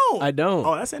don't? I don't.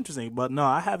 Oh, that's interesting. But no,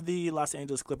 I have the Los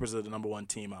Angeles Clippers as the number one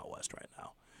team out west right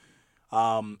now.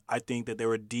 I think that they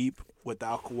were deep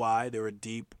without Kawhi. They were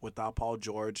deep without Paul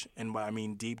George. And by I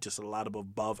mean deep, just a lot of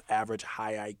above-average,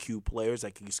 high IQ players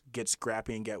that can get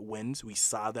scrappy and get wins. We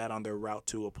saw that on their route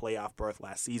to a playoff berth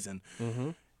last season. Mm-hmm.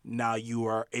 Now you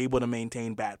are able to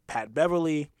maintain Pat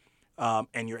Beverly,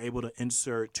 and you're able to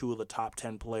insert 2 of the top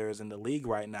 10 players in the league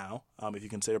right now, if you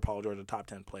consider Paul George a top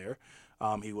 10 player.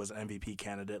 He was an MVP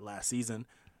candidate last season.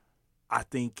 I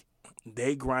think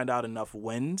they grind out enough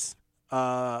wins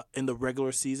in the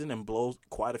regular season and blow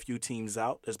quite a few teams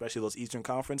out, especially those Eastern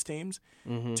Conference teams,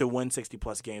 to win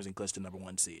 60-plus games and clinch the number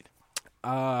 1 seed.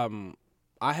 I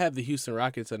have the Houston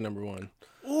Rockets at number 1.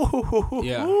 Ooh,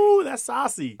 yeah. Ooh, that's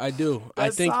saucy. I do.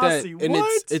 That's I think saucy. that, and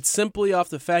what? it's simply off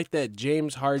the fact that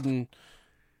James Harden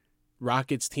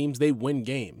Rockets teams, they win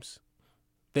games.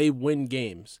 They win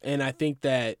games, and I think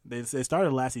that they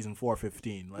started last season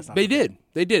 4-15. They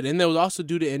did, and that was also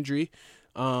due to injury.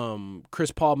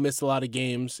 Chris Paul missed a lot of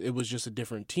games. It was just a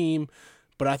different team,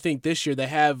 but I think this year they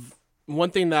have one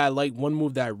thing that I like. One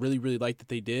move that I really, really like that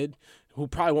they did, who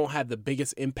probably won't have the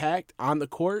biggest impact on the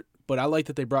court, but I like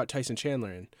that they brought Tyson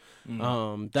Chandler in.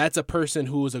 That's a person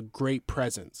who is a great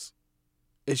presence.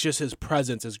 It's just his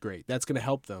presence is great. That's going to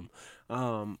help them,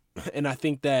 and I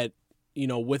think that. You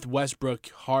know, with Westbrook,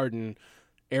 Harden,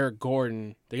 Eric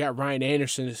Gordon, they got Ryan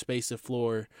Anderson to space the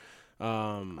floor.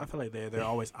 I feel like they're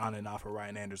always on and off of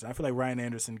Ryan Anderson. I feel like Ryan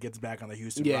Anderson gets back on the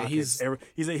Houston Rockets.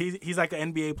 He's like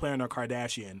an NBA player in a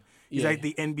Kardashian. He's like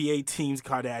the NBA team's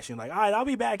Kardashian. Like, all right, I'll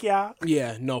be back, y'all.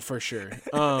 Yeah, no, for sure.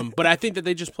 But I think that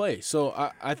they just play. So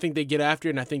I think they get after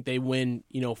it, and I think they win,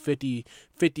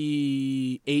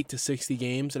 58 to 60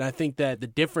 games. And I think that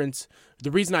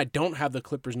the reason I don't have the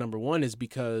Clippers number 1 is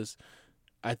because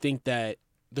I think that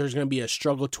there's going to be a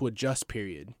struggle to adjust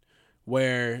period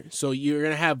so you're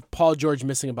going to have Paul George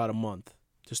missing about a month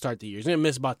to start the year. He's going to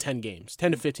miss about 10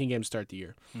 to 15 games to start the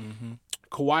year. Mm-hmm.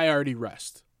 Kawhi already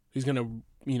rest. He's going to,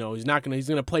 he's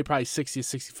going to play probably 60 to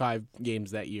 65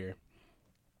 games that year.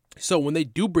 So when they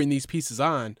do bring these pieces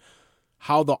on,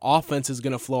 how the offense is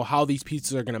going to flow, how these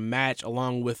pieces are going to match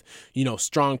along with,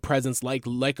 strong presence like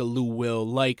a Lou Will,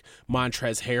 like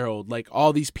Montrezl Harrell, like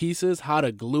all these pieces, how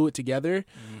to glue it together.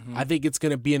 Mm-hmm. I think it's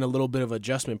going to be in a little bit of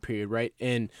adjustment period, right?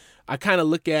 And I kind of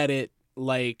look at it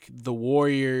like the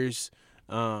Warriors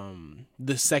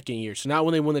the second year. So not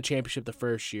when they won the championship the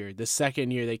first year. The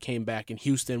second year they came back and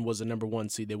Houston was the number 1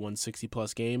 seed. They won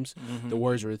 60-plus games. Mm-hmm. The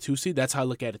Warriors were the 2 seed. That's how I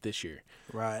look at it this year.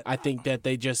 Right. I think that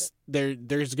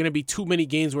there's going to be too many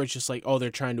games where it's just like, oh, they're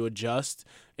trying to adjust,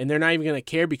 and they're not even going to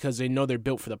care because they know they're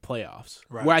built for the playoffs.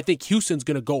 Right. Where I think Houston's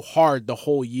going to go hard the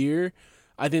whole year.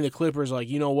 I think the Clippers are like,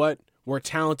 you know what? We're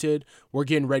talented. We're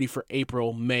getting ready for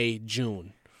April, May,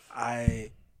 June. My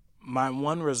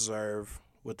one reserve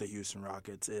with the Houston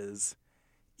Rockets is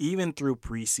even through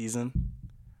preseason,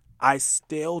 I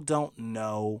still don't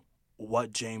know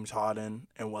what James Harden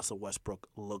and Russell Westbrook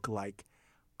look like.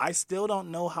 I still don't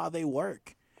know how they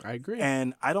work. I agree.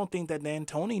 And I don't think that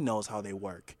D'Antoni knows how they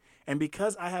work. And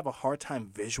because I have a hard time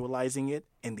visualizing it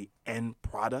in the end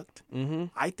product,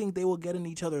 I think they will get in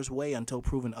each other's way until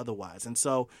proven otherwise. And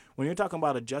so when you're talking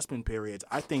about adjustment periods,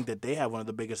 I think that they have one of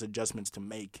the biggest adjustments to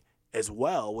make as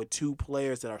well, with 2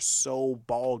 players that are so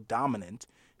ball dominant.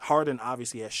 Harden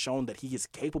obviously has shown that he is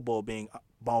capable of being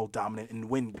ball dominant and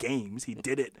win games. He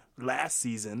did it last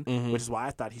season, which is why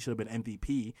I thought he should have been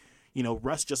MVP.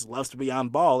 Russ just loves to be on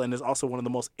ball and is also one of the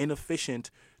most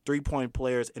inefficient three-point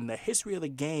players in the history of the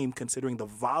game, considering the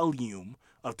volume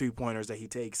of three-pointers that he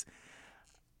takes.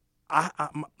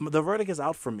 The verdict is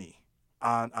out for me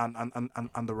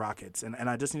on the Rockets, and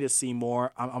I just need to see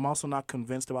more. I'm also not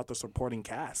convinced about the supporting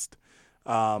cast.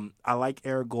 I like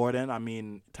Eric Gordon. I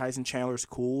mean, Tyson Chandler's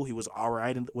cool. He was all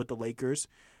right with the Lakers.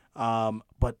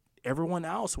 But everyone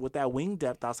else with that wing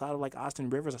depth outside of like Austin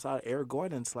Rivers, outside of Eric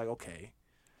Gordon, it's like, okay.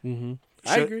 Mm-hmm.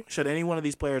 I agree. Should any one of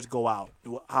these players go out?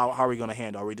 How are we going to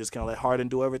handle? Are we just going to let Harden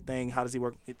do everything? How does he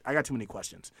work? I got too many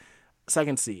questions.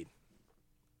 Second seed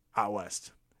out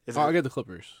west. I got the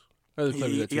Clippers.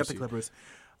 You got the Clippers.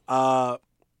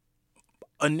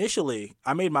 Initially,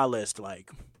 I made my list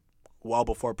like well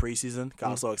before preseason. I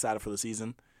was so excited for the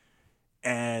season.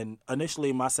 And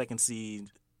initially, my second seed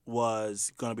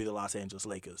was going to be the Los Angeles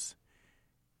Lakers.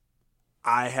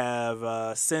 I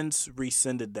have since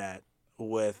rescinded that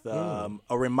with a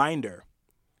reminder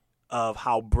of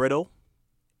how brittle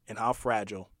and how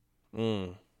fragile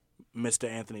Mr.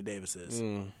 Anthony Davis is.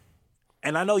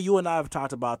 And I know you and I have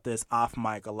talked about this off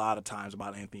mic a lot of times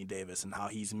about Anthony Davis and how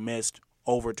he's missed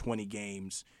over 20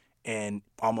 games in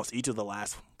almost each of the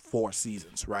last 4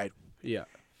 seasons, right? Yeah.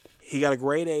 He got a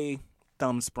grade A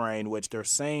thumb sprain, which they're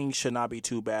saying should not be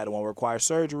too bad. It won't require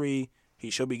surgery. He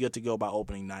should be good to go by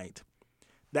opening night.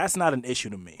 That's not an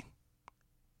issue to me.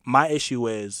 My issue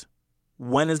is,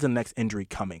 when is the next injury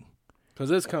coming? Because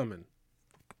it's coming.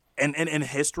 And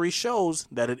history shows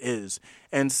that it is.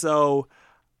 And so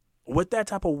with that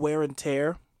type of wear and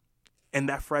tear and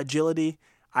that fragility,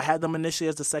 I had them initially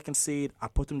as the second seed. I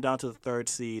put them down to the third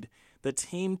seed. The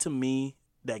team, to me,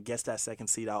 that gets that second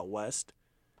seed out west,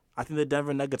 I think the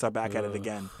Denver Nuggets are back at it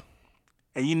again.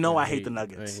 And I hate the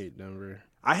Nuggets. I hate Denver.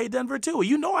 I hate Denver, too.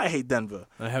 I hate Denver.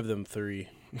 I have them 3.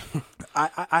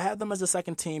 I have them as the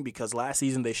second team because last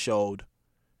season they showed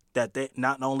that they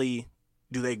not only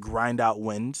do they grind out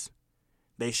wins,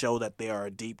 they show that they are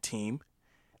a deep team.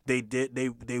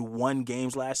 They won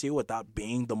games last year without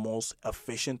being the most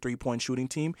efficient three-point shooting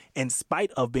team, in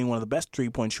spite of being one of the best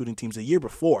three-point shooting teams the year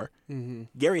before. Mm-hmm.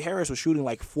 Gary Harris was shooting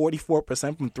like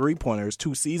 44% from three-pointers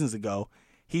 2 seasons ago.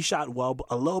 He shot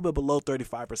a little bit below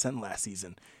 35% last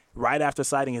season, right after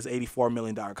signing his $84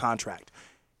 million contract.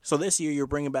 So this year you're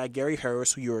bringing back Gary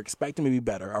Harris, who you're expecting to be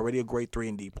better, already a great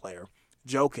 3-and-D player.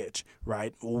 Jokic,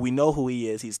 right? Well, we know who he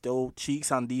is. He's still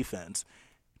cheeks on defense.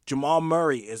 Jamal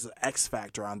Murray is an X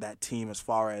factor on that team as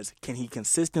far as can he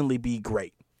consistently be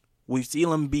great. We've seen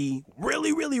him be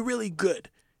really, really, really good.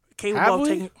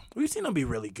 We've seen him be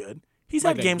really good. He's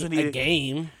had games when he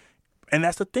game. And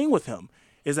that's the thing with him,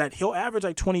 is that he'll average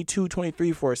like 22,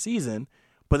 23 for a season,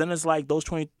 but then it's like those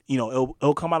 20,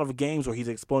 it'll come out of games where he's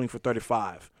exploding for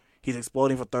 35. He's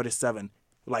exploding for 37.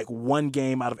 Like one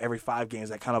game out of every 5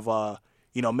 games that kind of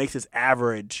makes his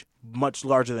average much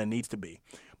larger than it needs to be.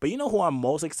 But you know who I'm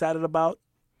most excited about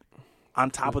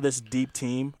on top of this deep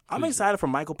team? I'm excited for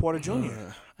Michael Porter Jr.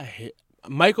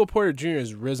 Michael Porter Jr.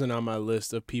 has risen on my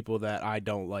list of people that I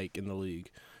don't like in the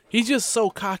league. He's just so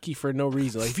cocky for no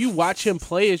reason. Like, if you watch him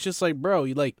play, it's just like, bro,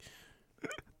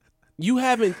 you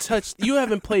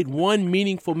haven't played one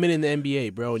meaningful minute in the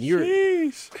NBA, bro,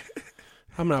 and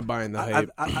I'm not buying the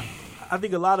hype. I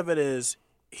think a lot of it is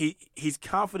he's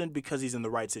confident because he's in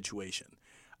the right situation.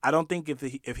 I don't think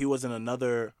if he was in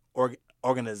another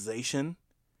organization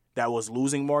that was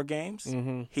losing more games,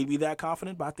 he'd be that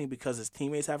confident. But I think because his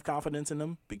teammates have confidence in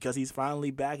him, because he's finally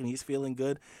back and he's feeling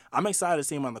good, I'm excited to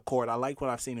see him on the court. I like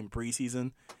what I've seen in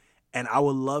preseason, and I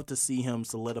would love to see him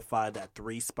solidify that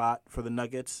 3 spot for the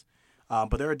Nuggets.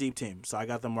 But they're a deep team, so I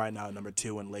got them right now at number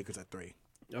 2 and Lakers at 3.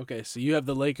 Okay, so you have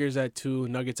the Lakers at 2,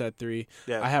 Nuggets at 3.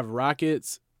 Yeah. I have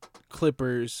Rockets,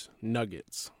 Clippers,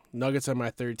 Nuggets. Nuggets are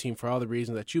my third team for all the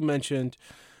reasons that you mentioned.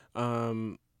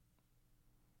 I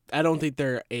don't think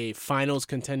they're a finals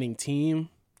contending team.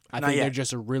 I think they're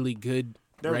just a really good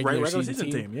regular season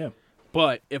team. Yeah.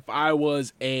 But if I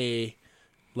was a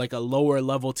lower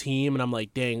level team and I'm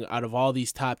like, dang, out of all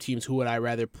these top teams, who would I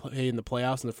rather play in the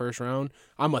playoffs in the first round?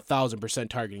 I'm 1,000%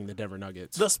 targeting the Denver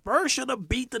Nuggets. The Spurs should have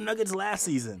beat the Nuggets last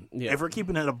season if we're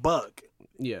keeping it a buck.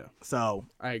 Yeah. So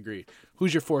I agree.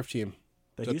 Who's your 4th team?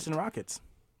 The Houston Rockets.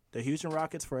 The Houston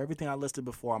Rockets, for everything I listed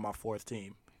before, are my 4th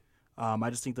team. I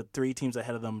just think the 3 teams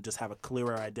ahead of them just have a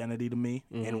clearer identity to me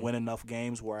and win enough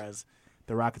games, whereas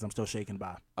the Rockets I'm still shaken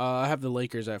by. I have the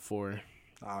Lakers at 4.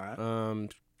 All right.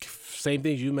 Same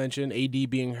things you mentioned, AD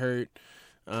being hurt.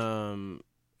 And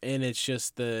it's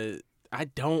just I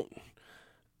don't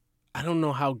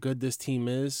know how good this team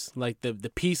is. Like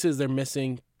the pieces they're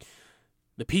missing,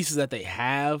 the pieces that they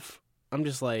have, I'm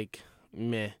just like,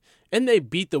 meh. And they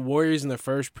beat the Warriors in the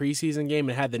first preseason game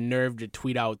and had the nerve to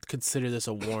tweet out, "Consider this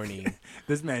a warning."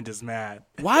 This man just mad.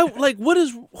 Why? Like,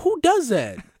 who does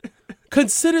that?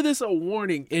 Consider this a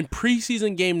warning in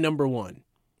preseason game number 1.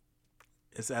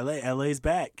 It's LA. LA's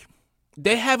back.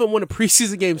 They haven't won a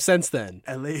preseason game since then.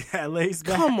 LA's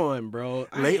back. Come on, bro.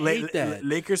 I hate that.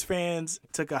 Lakers fans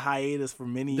took a hiatus for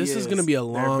many years. This is going to be a They're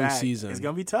long back. season. It's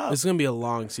going to be tough. It's going to be a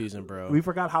long season, bro. We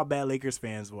forgot how bad Lakers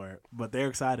fans were, but they're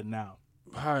excited now.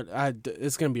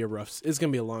 It's going to be it's going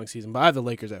to be a long season, but I have the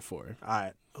Lakers at 4. All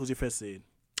right. Who's your 5th seed?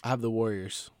 I have the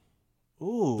Warriors.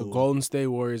 Ooh. The Golden State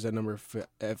Warriors at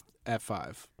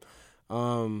 5.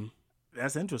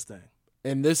 That's interesting.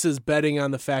 And this is betting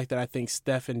on the fact that I think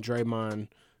Steph and Draymond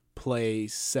play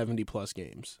 70-plus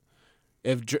games.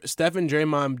 If Steph and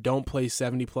Draymond don't play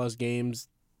 70-plus games,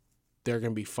 they're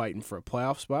going to be fighting for a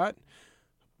playoff spot.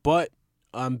 But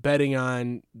I'm betting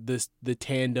on the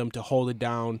tandem to hold it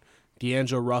down,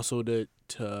 D'Angelo Russell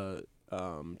to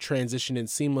transition in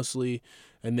seamlessly,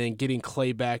 and then getting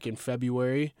Clay back in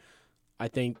February. I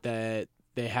think that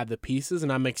they have the pieces,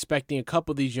 and I'm expecting a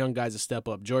couple of these young guys to step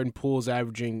up. Jordan Poole's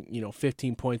averaging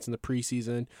 15 points in the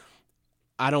preseason.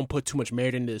 I don't put too much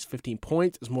merit into his 15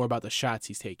 points. It's more about the shots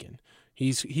he's taking.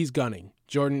 He's gunning.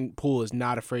 Jordan Poole is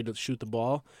not afraid to shoot the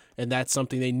ball, and that's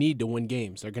something they need to win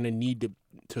games. They're going to need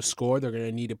to score. They're going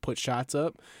to need to put shots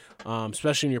up,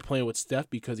 especially when you're playing with Steph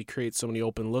because he creates so many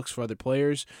open looks for other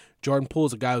players. Jordan Poole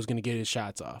is a guy who's going to get his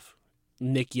shots off.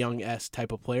 Nick Young-esque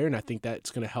type of player, and I think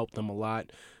that's going to help them a lot.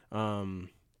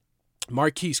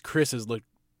 Marquise Chris has looked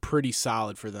pretty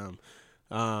solid for them,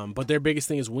 but their biggest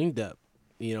thing is wing depth.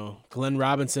 Glenn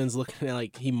Robinson's looking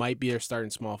like he might be their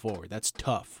starting small forward. That's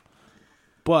tough.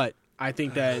 But I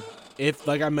think that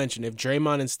like I mentioned, if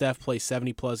Draymond and Steph play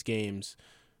 70-plus games,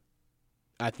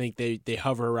 I think they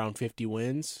hover around 50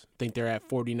 wins. I think they're at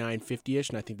 49, 50-ish,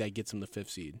 and I think that gets them the 5th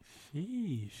seed.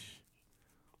 Sheesh.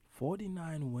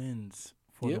 49 wins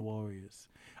for the Warriors.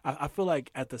 I feel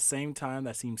like at the same time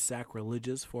that seems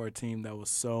sacrilegious for a team that was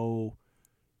so,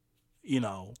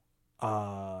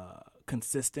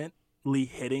 consistently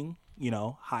hitting,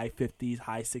 high 50s,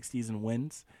 high 60s in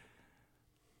wins.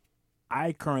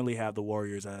 I currently have the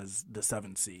Warriors as the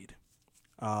 7th seed.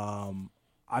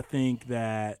 I think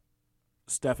that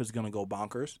Steph is going to go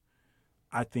bonkers.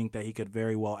 I think that he could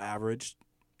very well average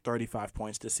 35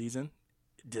 points this season,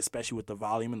 especially with the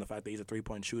volume and the fact that he's a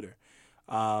three-point shooter.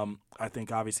 I think,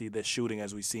 obviously, this shooting,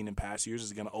 as we've seen in past years,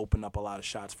 is going to open up a lot of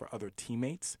shots for other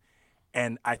teammates.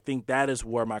 And I think that is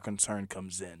where my concern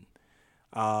comes in.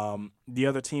 The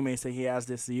other teammates that he has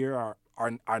this year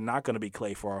are not going to be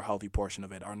Clay for a healthy portion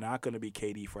of it, are not going to be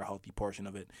KD for a healthy portion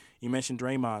of it. You mentioned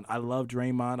Draymond. I love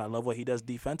Draymond. I love what he does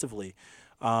defensively.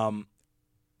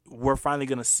 We're finally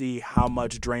going to see how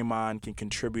much Draymond can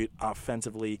contribute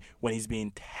offensively when he's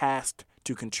being tasked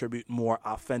to contribute more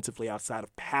offensively outside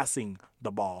of passing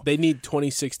the ball. They need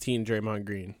 2016 Draymond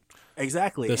Green.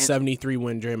 Exactly. The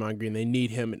 73-win Draymond Green. They need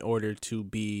him in order to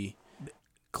be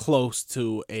close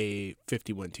to a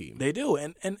 50-win team. They do.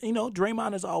 And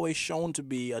Draymond is always shown to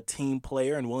be a team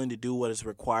player and willing to do what is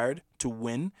required to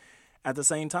win. At the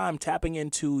same time, tapping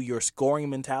into your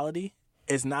scoring mentality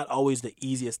is not always the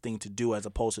easiest thing to do as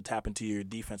opposed to tap into your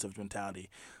defensive mentality.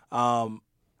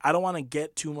 I don't want to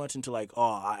get too much into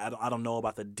I don't know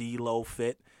about the D-Lo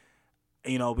fit,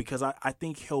 because I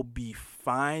think he'll be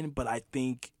fine, but I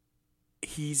think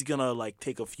he's going to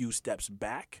take a few steps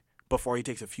back before he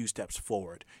takes a few steps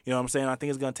forward. You know what I'm saying? I think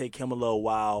it's going to take him a little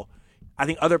while. I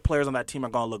think other players on that team are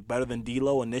going to look better than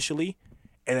D-Lo initially,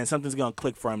 and then something's going to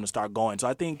click for him to start going. So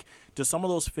I think just some of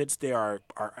those fits there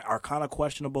are kind of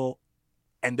questionable,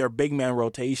 and their big man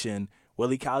rotation,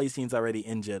 Willie Cauley-Stein's already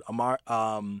injured.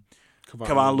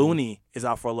 Kevon Looney is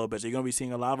out for a little bit, so you're going to be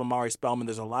seeing a lot of Amari Spellman.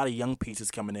 There's a lot of young pieces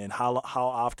coming in. How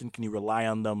often can you rely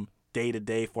on them day to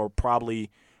day for probably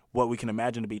what we can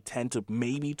imagine to be 10 to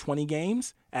maybe 20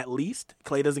 games at least?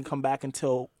 Clay doesn't come back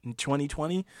until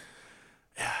 2020.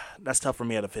 That's tough for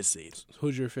me at a 5th seed.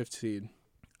 Who's your 5th seed?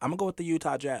 I'm going to go with the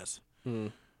Utah Jazz.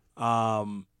 They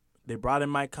brought in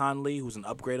Mike Conley, who's an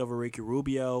upgrade over Ricky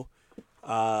Rubio.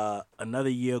 Another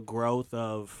year growth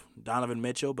of Donovan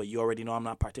Mitchell, but you already know I'm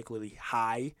not particularly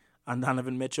high on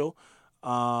Donovan Mitchell.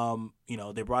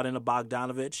 They brought in a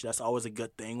Bogdanovich. That's always a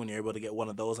good thing when you're able to get one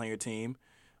of those on your team.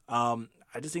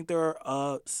 I just think they're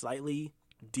a slightly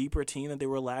deeper team than they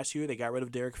were last year. They got rid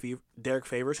of Derek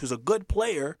Favors, who's a good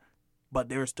player, but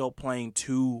they were still playing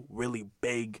two really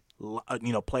big,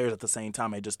 players at the same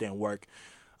time. It just didn't work.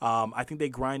 I think they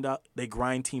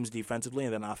grind teams defensively,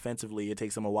 and then offensively, it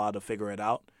takes them a while to figure it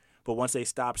out. But once they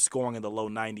stop scoring in the low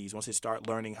 90s, once they start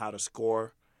learning how to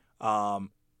score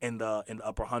in the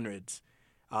upper hundreds,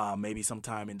 maybe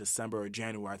sometime in December or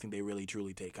January, I think they really,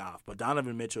 truly take off. But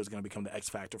Donovan Mitchell is going to become the X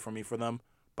factor for me for them.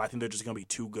 But I think they're just going to be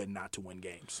too good not to win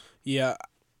games. Yeah,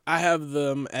 I have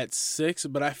them at 6,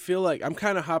 but I feel like I'm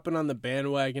kind of hopping on the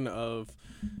bandwagon of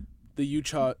the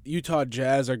Utah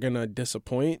Jazz are going to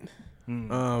disappoint.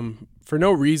 For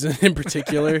no reason in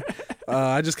particular.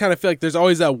 I just kind of feel like there's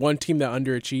always that one team that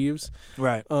underachieves.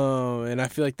 Right. And I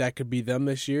feel like that could be them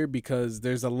this year because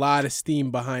there's a lot of steam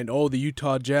behind, the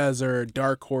Utah Jazz are a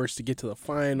dark horse to get to the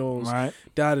finals. Right.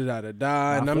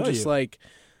 Da-da-da-da-da. And I'm just like,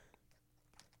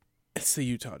 it's the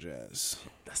Utah Jazz.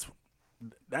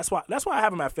 That's why I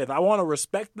have them at 5th. I want to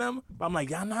respect them, but I'm like,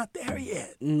 y'all not there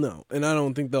yet. No, and I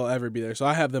don't think they'll ever be there. So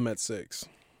I have them at 6.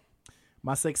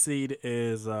 My 6th seed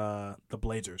is the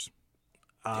Blazers.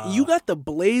 You got the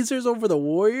Blazers over the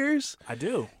Warriors? I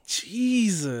do.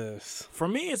 Jesus. For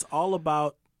me, it's all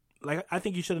about, like, I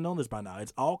think you should have known this by now.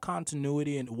 It's all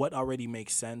continuity and what already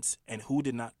makes sense and who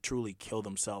did not truly kill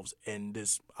themselves in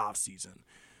this offseason.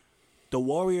 The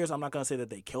Warriors, I'm not going to say that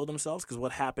they killed themselves because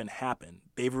what happened.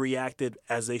 They've reacted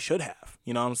as they should have.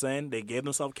 You know what I'm saying? They gave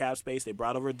themselves cap space. They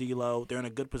brought over D'Lo. They're in a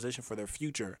good position for their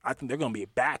future. I think they're going to be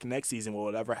back next season with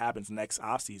whatever happens next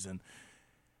offseason.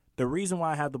 The reason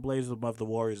why I have the Blazers above the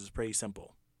Warriors is pretty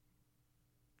simple.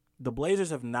 The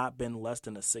Blazers have not been less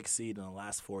than a 6th seed in the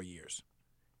last 4 years.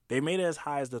 They made it as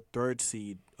high as the 3rd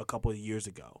seed a couple of years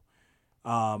ago.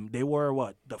 They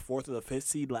were, the 4th or the 5th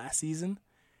seed last season?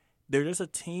 They're just a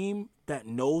team that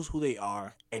knows who they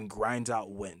are and grinds out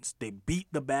wins. They beat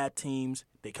the bad teams.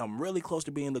 They come really close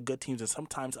to being the good teams and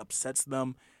sometimes upsets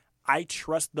them. I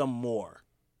trust them more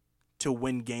to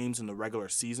win games in the regular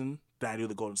season than I do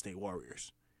the Golden State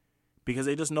Warriors because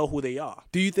they just know who they are.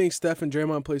 Do you think Steph and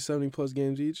Draymond play 70-plus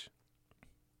games each?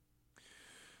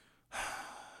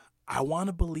 I want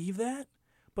to believe that,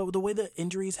 but with the way the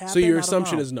injuries happen, so your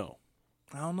assumption is no.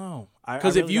 I don't know.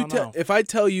 Because if I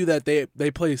tell you that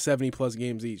they play 70-plus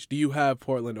games each, do you have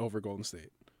Portland over Golden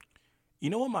State? You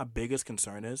know what my biggest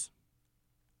concern is?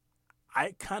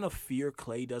 I kind of fear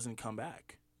Klay doesn't come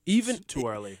back. Even too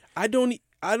early. I don't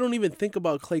even think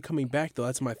about Klay coming back though.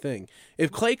 That's my thing. If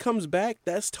Klay comes back,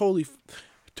 that's totally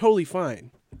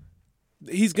fine.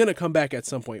 He's gonna come back at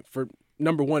some point. For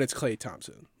number one, it's Klay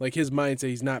Thompson. Like his mindset,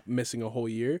 he's not missing a whole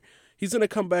year. He's going to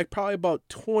come back probably about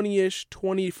 20-ish,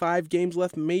 25 games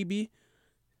left maybe.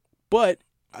 But,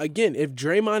 again, if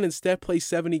Draymond and Steph play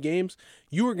 70 games,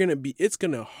 it's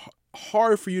going to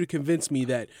hard for you to convince me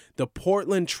that the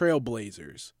Portland Trail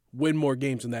Blazers win more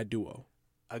games than that duo.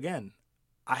 Again,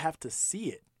 I have to see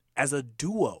it as a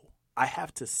duo. I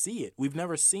have to see it. We've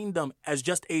never seen them as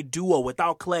just a duo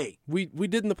without Klay. We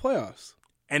did in the playoffs.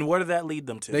 And where did that lead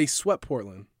them to? They swept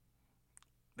Portland.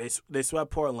 They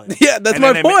swept Portland. Yeah, that's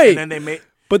my point. And then they made.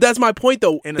 But that's my point,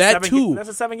 though. That's a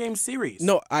 7-game series.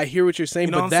 No, I hear what you're saying,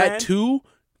 you know but that too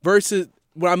versus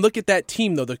when I'm looking at that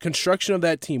team, though, the construction of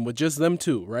that team with just them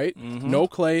two, right? Mm-hmm. No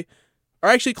Klay, or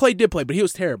actually Klay did play, but he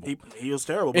was terrible. He was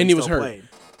terrible, but and he was hurt. Played.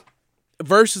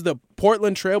 Versus the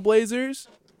Portland Trailblazers,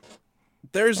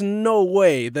 there's no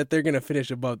way that they're going to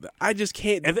finish above that. I just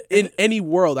can't. In any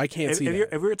world, I can't see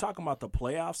that. If we were talking about the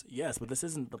playoffs, yes, but this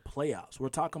isn't the playoffs. We're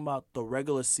talking about the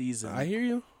regular season. I hear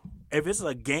you. If this is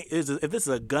a game, if this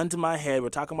is a gun to my head, we're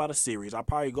talking about a series. I'll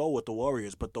probably go with the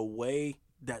Warriors. But the way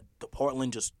that the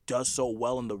Portland just does so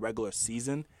well in the regular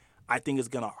season, I think it's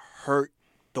going to hurt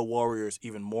the Warriors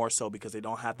even more so because they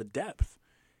don't have the depth.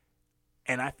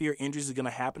 And I fear injuries is going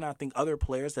to happen. I think other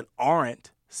players that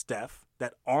aren't Steph,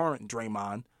 that aren't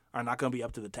Draymond, are not going to be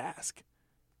up to the task.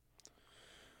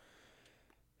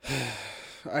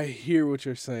 I hear what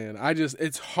you're saying.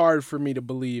 It's hard for me to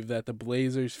believe that the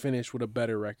Blazers finish with a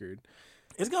better record.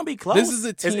 It's going to be close. This is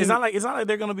a team. It's not like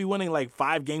they're going to be winning like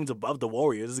 5 games above the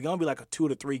Warriors. It's going to be like a 2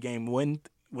 to 3 game win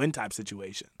type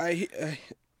situation. I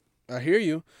hear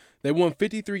you. They won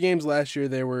 53 games last year.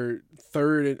 They were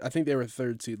third. I think they were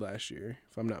third seed last year,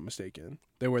 if I'm not mistaken.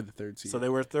 They were the third seed. So they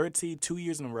were third seed 2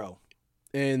 years in a row.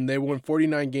 And they won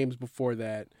 49 games before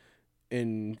that,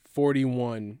 and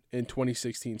 41 in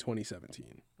 2016,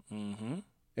 2017. Mm-hmm.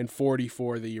 And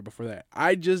 44 the year before that.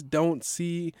 I just don't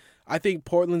see. I think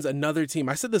Portland's another team.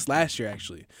 I said this last year,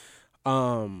 actually.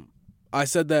 I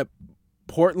said that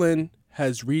Portland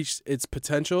has reached its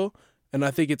potential, and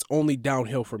I think it's only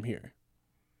downhill from here.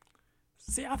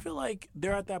 See, I feel like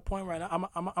they're at that point right now.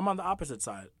 I'm on the opposite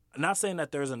side. I'm not saying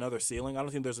that there's another ceiling. I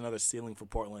don't think there's another ceiling for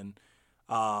Portland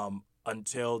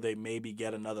until they maybe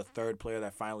get another third player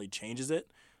that finally changes it.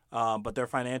 But their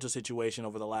financial situation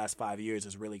over the last 5 years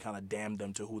has really kind of damned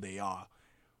them to who they are.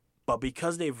 But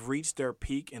because they've reached their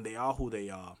peak and they are who they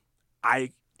are, I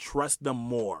trust them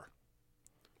more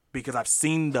because I've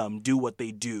seen them do what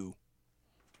they do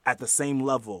at the same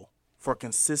level for a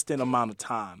consistent amount of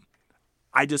time,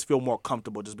 I just feel more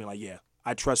comfortable just being like, yeah,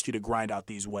 I trust you to grind out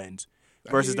these wins.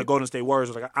 Versus the Golden State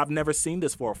Warriors, like, I've never seen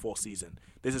this for a full season.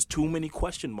 This is too many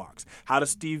question marks. How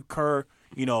does Steve Kerr,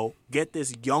 get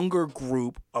this younger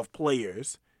group of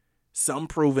players, some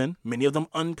proven, many of them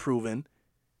unproven,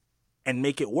 and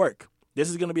make it work? This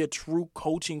is going to be a true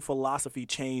coaching philosophy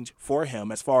change for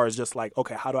him as far as just like,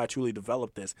 okay, how do I truly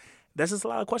develop this? There's just a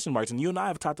lot of question marks. And you and I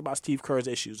have talked about Steve Kerr's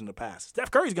issues in the past.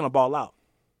 Steph Curry's going to ball out.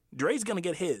 Dre's going to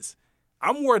get his.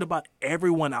 I'm worried about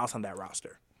everyone else on that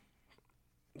roster.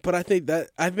 But I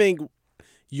think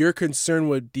you're concerned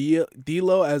with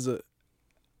D'Lo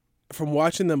from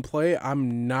watching them play.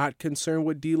 I'm not concerned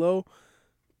with D'Lo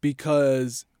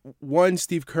because one,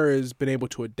 Steve Kerr has been able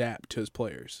to adapt to his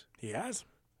players. He has.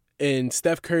 And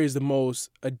Steph Curry is the most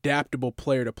adaptable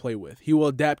player to play with. He will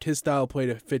adapt his style of play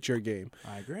to fit your game.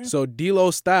 I agree. So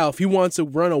D'Lo's style, if he wants to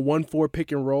run a 1-4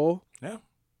 pick and roll, yeah,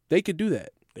 they could do that.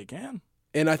 They can.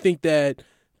 And I think that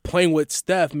playing with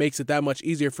Steph makes it that much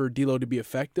easier for D'Lo to be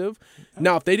effective.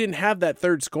 Now, if they didn't have that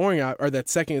that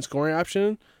second scoring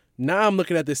option, now I'm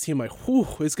looking at this team like, whew,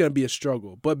 it's going to be a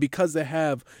struggle. But because they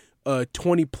have a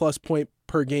 20-plus point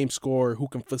per game scorer who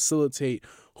can facilitate,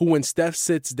 who when Steph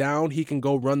sits down, he can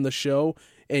go run the show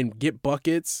and get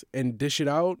buckets and dish it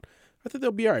out, I think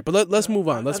they'll be all right. But let's move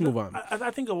on.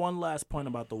 I think one last point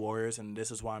about the Warriors, and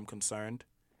this is why I'm concerned,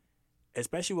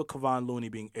 especially with Kevon Looney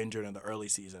being injured in the early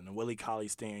season and Willie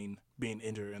Cauley-Stein being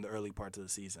injured in the early parts of the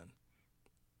season.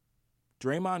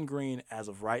 Draymond Green, as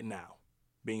of right now,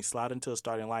 being slotted into a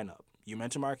starting lineup. You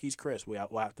mentioned Marquise Chris. We'll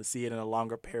have to see it in a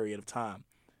longer period of time.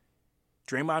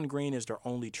 Draymond Green is their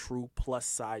only true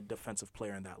plus-side defensive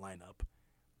player in that lineup.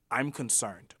 I'm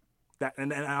concerned.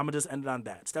 And I'm going to just end it on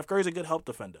that. Steph Curry's a good help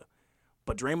defender,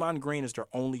 but Draymond Green is their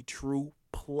only true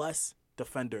plus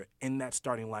defender in that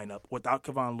starting lineup without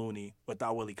Kevon Looney,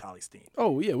 without Willie Cauley-Stein.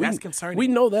 Oh, yeah. That's concerning. We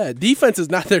know that. Defense is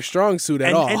not their strong suit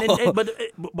at all.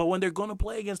 But when they're going to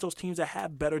play against those teams that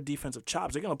have better defensive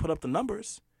chops, they're going to put up the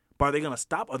numbers. But are they going to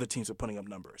stop other teams from putting up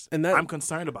numbers? And I'm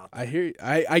concerned about that. I hear you.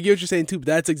 I get what you're saying, too. But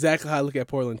that's exactly how I look at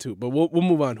Portland, too. But we'll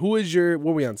move on. Who is what are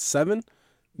we on, 7?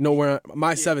 No, we're on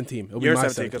my 7th team. Your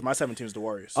 7th team, because my 7th team is the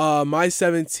Warriors. My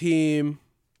 7th team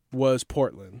was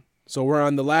Portland. So we're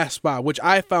on the last spot, which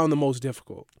I found the most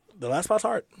difficult. The last spot's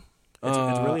hard.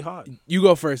 It's really hard. You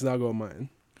go first, and I'll go with mine.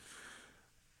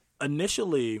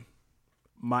 Initially,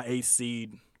 my 8th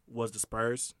seed was the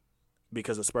Spurs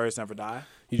because the Spurs never die.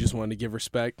 You just wanted to give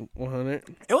respect 100?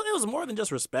 It was more than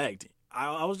just respect.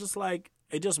 I was just like,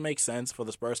 it just makes sense for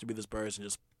the Spurs to be the Spurs and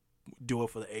just do it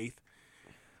for the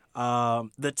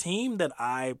 8th. The team that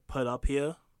I put up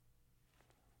here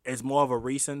is more of a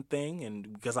recent thing,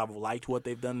 and because I've liked what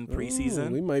they've done in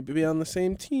preseason. We might be on the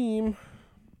same team.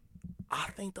 I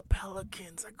think the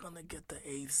Pelicans are going to get the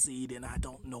 8th seed, and I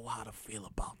don't know how to feel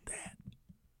about that.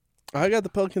 I got the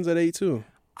Pelicans at 8, too.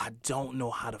 I don't know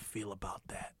how to feel about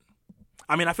that.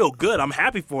 I mean, I feel good. I'm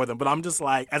happy for them, but I'm just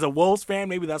like, as a Wolves fan,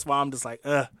 maybe that's why I'm just like,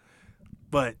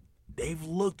 But they've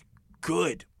looked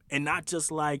good, and not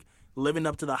just like living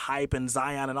up to the hype and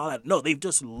Zion and all that. No, they've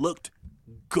just looked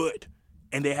good,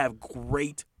 and they have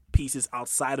great pieces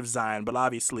outside of Zion, but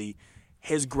obviously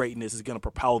his greatness is going to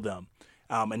propel them.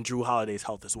 And Drew Holiday's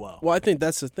health as well. Well, I think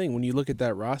that's the thing. When you look at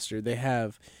that roster, they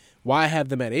have – why I have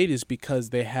them at 8 is because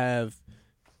they have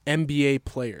NBA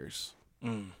players.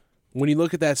 When you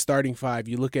look at that starting 5,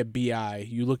 you look at B.I.,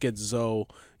 you look at Zoe,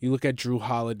 you look at Drew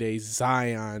Holiday,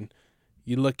 Zion,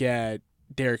 you look at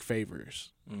Derek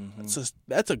Favors.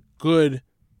 That's a good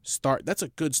start. That's a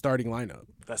good starting lineup.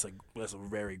 That's a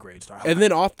very great start. And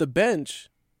then off the bench,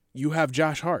 you have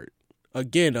Josh Hart.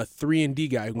 Again, a 3-and-D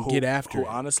guy who can get after it.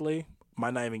 Honestly –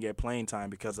 might not even get playing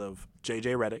time because of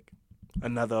J.J. Redick,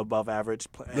 another above-average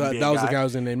NBA that was guy. the guy who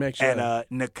was in the next year. And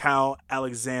Nickeil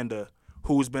Alexander,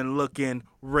 who's been looking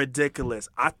ridiculous.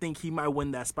 I think he might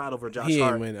win that spot over Josh Hart. He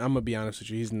ain't win. I'm going to be honest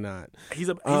with you. He's not. He's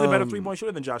a better three-point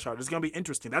shooter than Josh Hart. It's going to be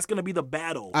interesting. That's going to be the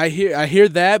battle. I hear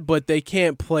that, but they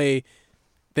can't play.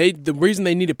 The reason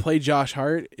they need to play Josh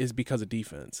Hart is because of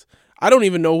defense. I don't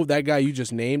even know that guy you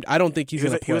just named. I don't think he's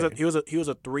going to play. He was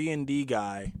a 3-and-D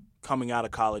guy coming out of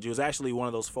college. He was actually one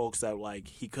of those folks that like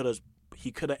he could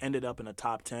have ended up in the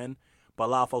top 10, but a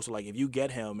lot of folks are like, if you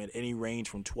get him at any range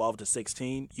from 12 to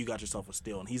 16, you got yourself a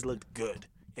steal. And he's looked good.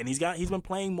 And he's been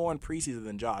playing more in preseason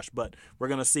than Josh, but we're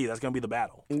gonna see. That's gonna be the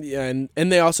battle. Yeah, and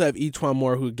they also have E'Twaun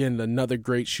Moore, who again another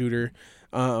great shooter.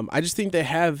 I just think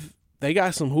they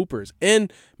got some hoopers.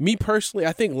 And me personally,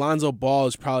 I think Lonzo Ball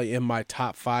is probably in my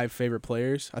top 5 favorite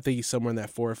players. I think he's somewhere in that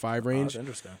 4 or 5 range. That's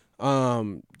interesting.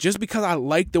 Just because I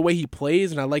like the way he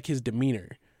plays and I like his demeanor.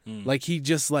 Like he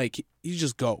just like you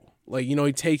just go. Like, you know,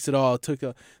 he takes it all. Took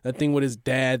that thing with his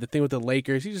dad, the thing with the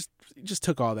Lakers. He just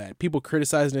took all that. People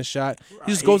criticizing his shot.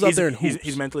 He just goes out there and hoops.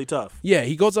 He's mentally tough. Yeah,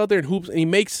 he goes out there and hoops, and he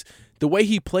makes the way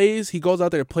he plays. He goes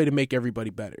out there to play to make everybody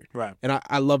better. Right. And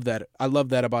I love that. I love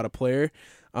that about a player.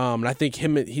 And I think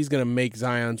he's gonna make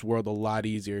Zion's world a lot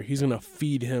easier. He's gonna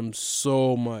feed him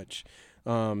so much.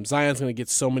 Zion's gonna get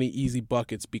so many easy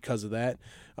buckets because of that.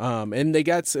 And they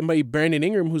got somebody, Brandon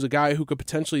Ingram, who's a guy who could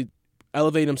potentially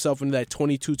elevate himself into that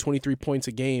 22, 23 points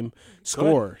a game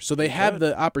scorer. So they have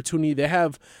the opportunity. They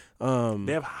have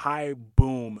high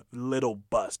boom, little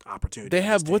bust opportunity. They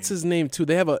have what's his name too.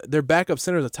 They have their backup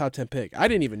center is a top 10 pick. I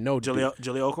didn't even know. Jaleel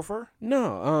Okafor?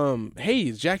 No,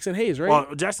 Jackson Hayes, right?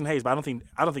 Well, Jackson Hayes, but I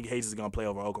don't think Hayes is going to play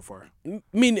over Okafor.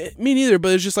 Me neither.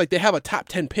 But it's just like they have a top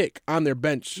 10 pick on their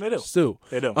bench. They do. Too.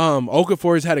 They do.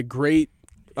 Okafor has had a great.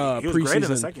 He was preseason. Great in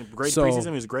the second. Preseason.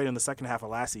 He was great in the second half of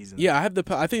last season. Yeah, I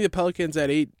think the Pelicans at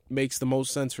 8 makes the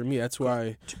most sense for me. That's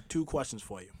why. Two questions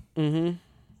for you. Mm-hmm.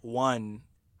 One,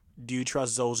 do you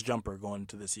trust Zoe's jumper going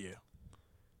into this year?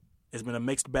 It's been a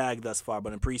mixed bag thus far,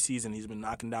 but in preseason he's been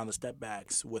knocking down the step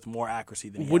backs with more accuracy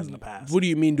than he has in the past. What do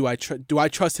you mean? Do I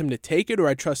trust him to take it or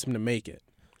I trust him to make it?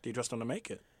 Do you trust him to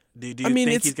make it? Do you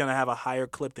think he's going to have a higher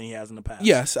clip than he has in the past?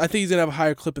 Yes, I think he's going to have a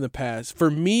higher clip in the past. For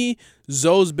me,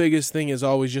 Zoe's biggest thing is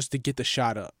always just to get the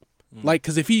shot up. Mm-hmm. Like,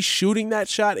 because if he's shooting that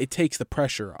shot, it takes the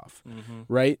pressure off,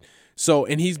 right? So,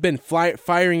 and he's been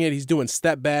firing it. He's doing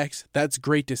step backs. That's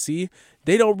great to see.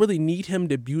 They don't really need him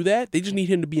to do that. They just need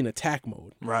him to be in attack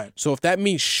mode. Right. So if that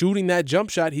means shooting that jump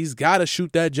shot, he's got to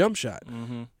shoot that jump shot.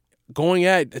 Mm-hmm. Going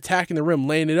at, attacking the rim,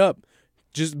 laying it up,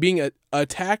 just being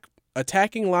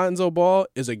attacking Lonzo Ball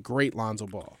is a great Lonzo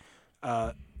Ball.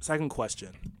 Second question.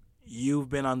 You've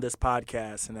been on this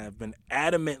podcast and have been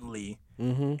adamantly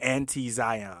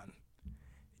anti-Zion.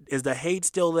 Is the hate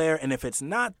still there? And if it's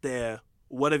not there,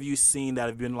 what have you seen that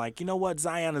have been like, you know what,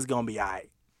 Zion is going to be all right?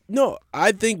 No,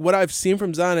 I think what I've seen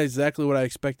from Zion is exactly what I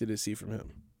expected to see from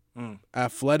him.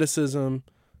 Athleticism.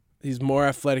 He's more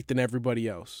athletic than everybody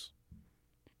else.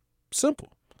 Simple.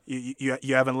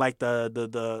 You haven't liked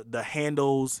the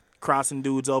handles, crossing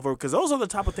dudes over, because those are the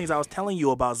type of things I was telling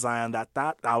you about Zion that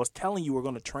I was telling you were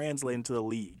going to translate into the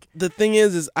league. The thing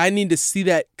is I need to see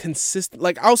that consistent.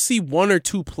 Like, I'll see one or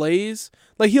two plays.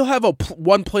 Like, he'll have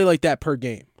one play like that per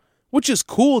game, which is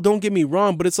cool. Don't get me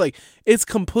wrong, but it's like it's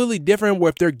completely different where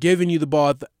if they're giving you the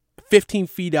ball 15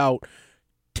 feet out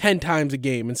 10 times a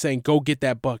game and saying go get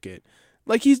that bucket.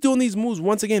 Like, he's doing these moves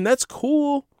once a game. That's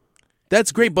cool.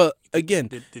 That's great, but again,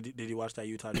 did you watch that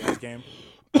Utah Jazz game?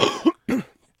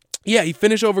 Yeah, he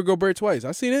finished over Gobert twice.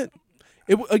 I seen it.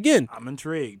 Again, I'm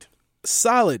intrigued.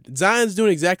 Solid. Zion's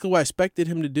doing exactly what I expected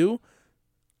him to do.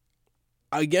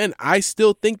 Again, I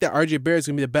still think that RJ Barrett's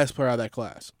going to be the best player out of that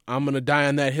class. I'm going to die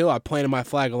on that hill. I planted my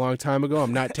flag a long time ago.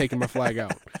 I'm not taking my flag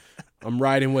out. I'm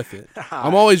riding with it.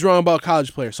 I'm always wrong about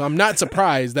college players, so I'm not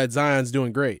surprised that Zion's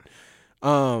doing great.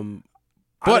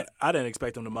 But I didn't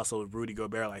expect him to muscle with Rudy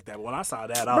Gobert like that. But when I saw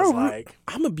that, I was like,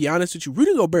 I'm going to be honest with you.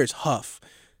 Rudy Gobert's huff.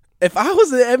 If I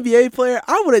was an NBA player,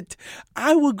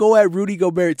 I would go at Rudy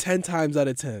Gobert 10 times out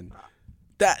of 10.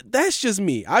 That's just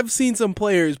me. I've seen some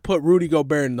players put Rudy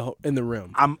Gobert in the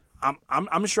rim.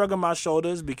 I'm shrugging my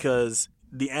shoulders because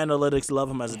the analytics love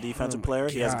him as a defensive player.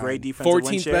 He has great defensive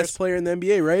win shares. 14th best player in the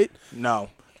NBA, right? No.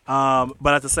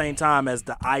 But at the same time, as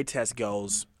the eye test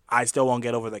goes, I still won't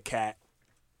get over the Cat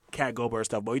Gobert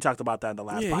stuff. But we talked about that in the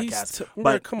last podcast.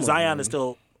 But Zion has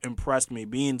still impressed me,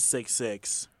 being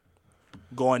 6'6",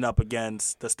 going up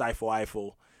against the Stifle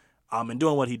Eiffel, and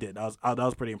doing what he did. That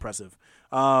was pretty impressive.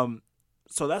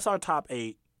 So that's our top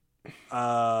 8,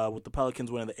 with the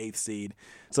Pelicans winning the 8th seed.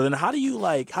 So then how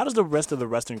does the rest of the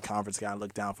Western Conference kind of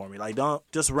look down for me? Like, don't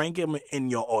just rank them in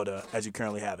your order as you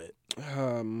currently have it.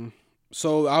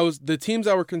 So the teams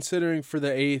I were considering for the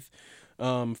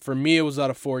 8th, for me it was out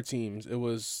of 4 teams. It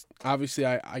was, obviously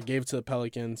I gave it to the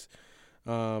Pelicans.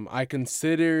 I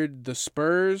considered the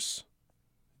Spurs,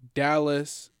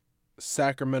 Dallas,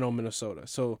 Sacramento, Minnesota.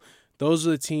 So those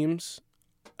are the teams.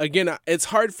 Again, it's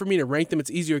hard for me to rank them. It's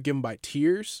easier to give them by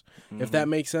tiers, if that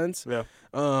makes sense. Yeah.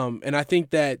 And I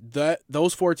think that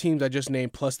those 4 teams I just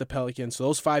named plus the Pelicans, so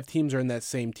those 5 teams are in that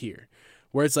same tier.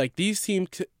 Where it's like these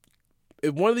teams,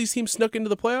 if one of these teams snuck into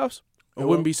the playoffs, I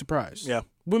wouldn't be surprised. Yeah.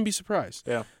 Wouldn't be surprised.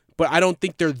 Yeah. But I don't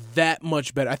think they're that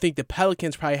much better. I think the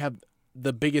Pelicans probably have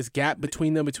the biggest gap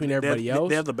between everybody else.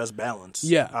 They have the best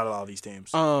balance out of all these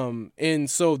teams. And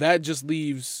so that just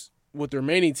leaves, with the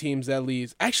remaining teams,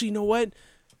 actually, you know what?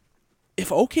 If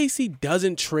OKC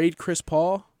doesn't trade Chris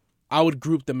Paul, I would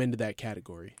group them into that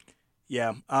category.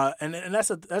 Yeah, and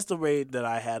that's the rate that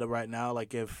I had it right now.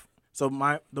 Like, if So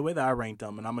the way that I ranked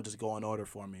them, and I'm gonna just go in order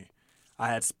for me. I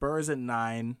had Spurs at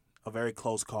 9, a very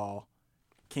close call.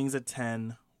 Kings at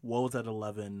 10, Wolves at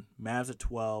 11, Mavs at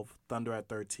 12, Thunder at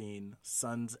 13,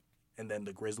 Suns, and then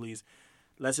the Grizzlies.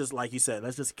 Let's just, like you said,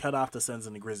 let's just cut off the Suns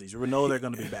and the Grizzlies. We know they're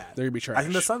going to be bad. They're going to be trash. I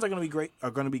think the Suns are going to be great,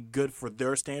 are going to be good for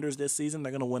their standards this season.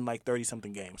 They're going to win like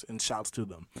 30-something games, and shouts to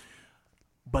them.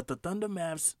 But the Thunder,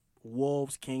 Mavs,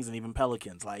 Wolves, Kings, and even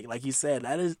Pelicans, like you said,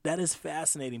 that is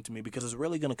fascinating to me because it's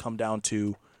really going to come down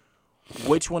to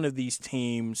which one of these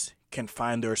teams can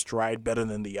find their stride better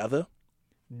than the other.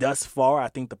 Thus far, I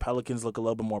think the Pelicans look a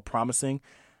little bit more promising.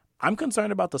 I'm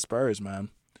concerned about the Spurs, man.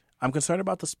 I'm concerned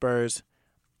about the Spurs.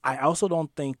 I also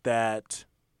don't think that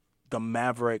the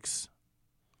Mavericks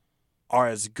are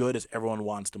as good as everyone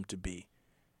wants them to be.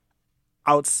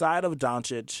 Outside of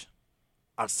Doncic,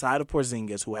 outside of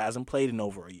Porzingis, who hasn't played in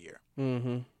over a year,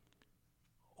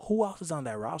 who else is on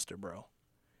that roster, bro?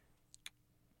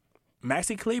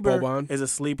 Maxi Kleber Boban is a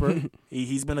sleeper.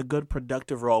 He's been a good,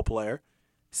 productive role player.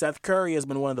 Seth Curry has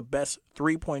been one of the best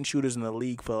three-point shooters in the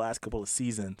league for the last couple of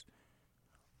seasons.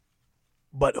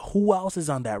 But who else is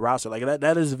on that roster? Like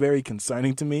that is very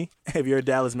concerning to me if you're a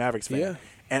Dallas Mavericks fan. Yeah.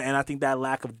 And I think that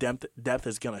lack of depth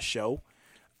is going to show.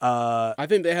 I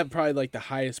think they have probably like the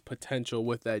highest potential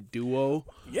with that duo.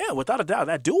 Yeah, without a doubt.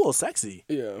 That duo is sexy.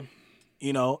 Yeah.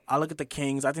 You know, I look at the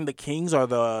Kings. I think the Kings are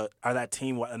that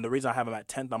team. And the reason I have them at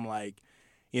 10th, I'm like,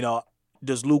 you know,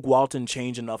 does Luke Walton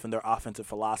change enough in their offensive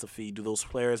philosophy? Do those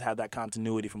players have that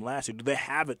continuity from last year? Do they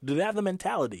have it? Do they have the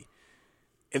mentality?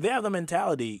 If they have the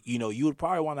mentality, you know, you would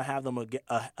probably want to have them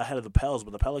ahead of the Pels.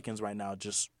 But the Pelicans right now,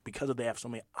 just because they have so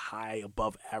many high,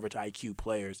 above average IQ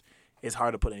players, it's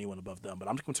hard to put anyone above them. But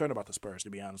I'm concerned about the Spurs, to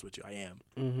be honest with you. I am.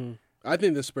 Mm-hmm. I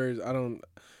think the Spurs.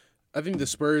 I think the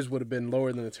Spurs would have been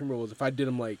lower than the Timberwolves if I did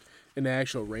them like in the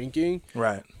actual ranking.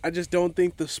 Right. I just don't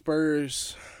think the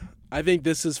Spurs. I think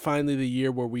this is finally the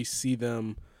year where we see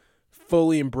them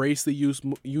fully embrace the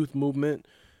youth movement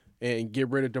and get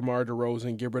rid of DeMar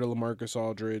DeRozan, get rid of LaMarcus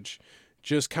Aldridge.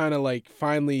 Just kind of like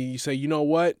finally you say, you know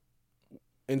what?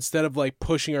 Instead of like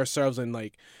pushing ourselves and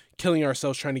like killing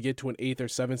ourselves trying to get to an 8th or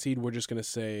 7th seed, we're just going to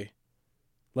say,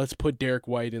 let's put Derek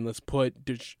White in, let's put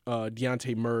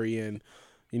Dejounte Murray in.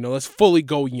 You know, let's fully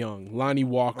go young. Lonnie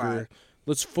Walker. Right.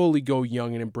 Let's fully go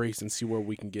young and embrace and see where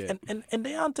we can get. And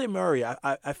Dejounte Murray,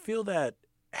 I feel that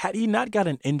had he not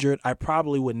gotten injured, I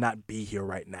probably would not be here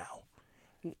right now.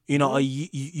 You know,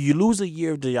 you lose a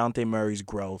year of Dejounte Murray's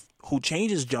growth, who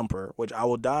changed his jumper, which I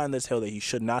will die on this hill that he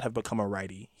should not have become a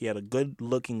righty. He had a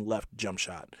good-looking left jump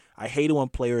shot. I hate it when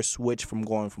players switch from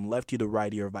going from lefty to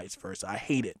righty or vice versa. I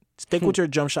hate it. Stick with your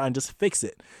jump shot and just fix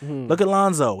it. Look at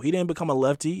Lonzo. He didn't become a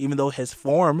lefty, even though his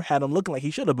form had him looking like he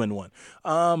should have been one.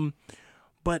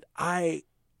 But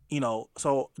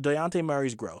so Dejounte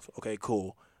Murray's growth, okay,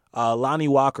 cool. Lonnie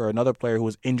Walker, another player who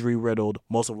was injury-riddled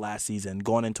most of last season,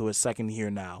 going into his second year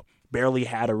now, barely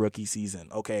had a rookie season.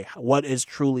 Okay, what is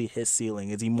truly his ceiling?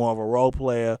 Is he more of a role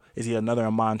player? Is he another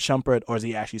Iman Shumpert? Or is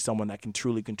he actually someone that can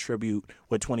truly contribute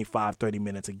with 25, 30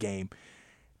 minutes a game?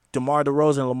 DeMar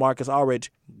DeRozan and LaMarcus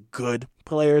Aldridge, good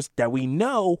players that we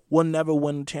know will never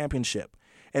win a championship.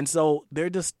 And so they're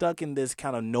just stuck in this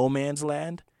kind of no man's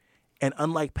land. And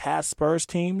unlike past Spurs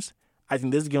teams, I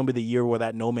think this is going to be the year where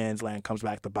that no man's land comes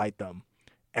back to bite them,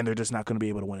 and they're just not going to be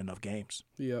able to win enough games.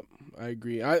 Yep, I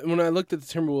agree. When I looked at the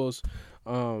Timberwolves,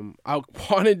 I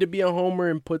wanted to be a homer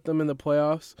and put them in the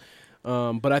playoffs,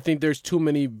 but I think there's too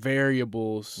many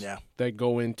variables that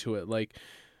go into it. Like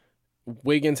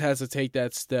Wiggins has to take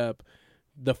that step.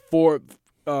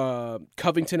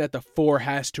 Covington at the 4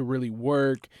 has to really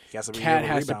work. Cat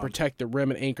has to protect the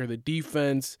rim and anchor the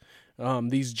defense.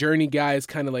 These journey guys,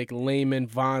 kind of like Layman,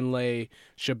 Vonleh,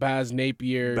 Shabazz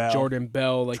Napier, Jordan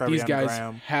Bell, like Trevion these guys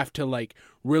Graham. Have to like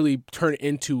really turn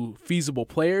into feasible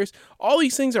players. All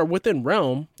these things are within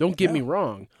realm. Don't get me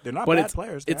wrong. They're not bad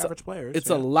players. They're average players.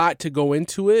 It's a lot to go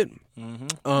into it.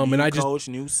 Mm-hmm. New coach,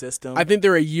 new system. I think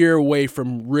they're a year away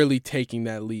from really taking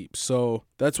that leap. So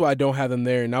that's why I don't have them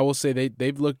there. And I will say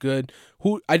they've looked good.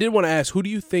 I did want to ask, who do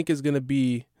you think is going to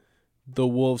be the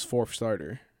Wolves' 4th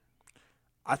starter?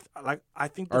 I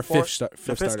think the fifth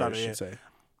starter, I should say.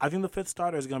 I think the 5th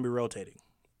starter is going to be rotating.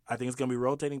 I think it's going to be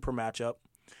rotating per matchup.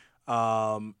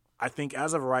 I think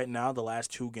as of right now, the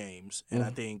last 2 games, and I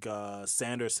think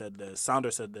Saunders said this,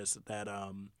 that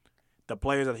the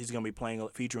players that he's going to be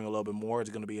featuring a little bit more is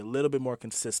going to be a little bit more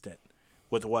consistent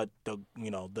with what the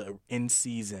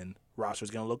in-season roster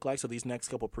is going to look like. So these next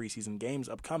couple preseason games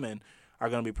upcoming are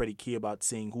going to be pretty key about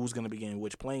seeing who's going to be getting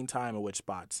which playing time and which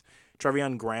spots.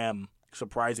 Trevion Graham,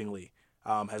 surprisingly,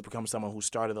 has become someone who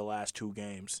started the last 2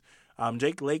 games.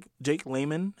 Jake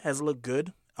Layman has looked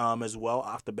good as well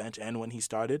off the bench and when he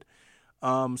started.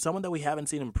 Someone that we haven't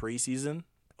seen in preseason,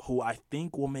 who I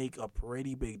think will make a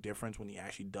pretty big difference when he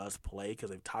actually does play, because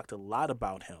they've talked a lot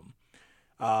about him,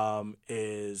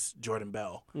 is Jordan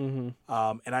Bell. And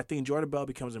I think Jordan Bell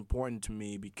becomes important to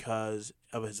me because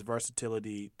of his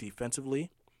versatility defensively.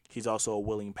 He's also a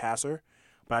willing passer.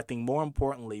 But I think more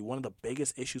importantly, one of the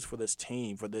biggest issues for this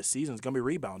team for this season is going to be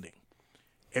rebounding.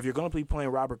 If you're going to be playing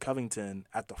Robert Covington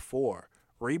at the 4,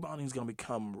 rebounding is going to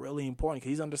become really important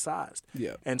because he's undersized.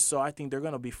 Yeah. And so I think they're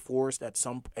going to be forced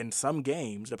in some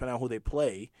games, depending on who they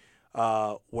play,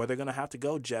 where they're going to have to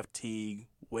go Jeff Teague,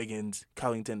 Wiggins,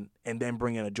 Covington, and then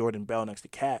bring in a Jordan Bell next to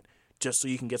Cat, just so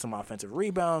you can get some offensive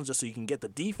rebounds, just so you can get the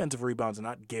defensive rebounds and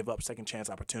not give up second chance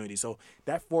opportunities. So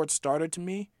that fourth starter to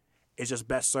me is just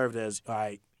best served as, all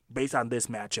right, based on this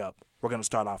matchup, we're going to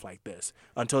start off like this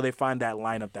until they find that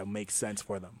lineup that makes sense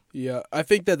for them. Yeah, I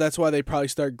think that's why they probably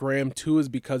start Graham too, is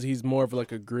because he's more of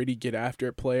like a gritty get after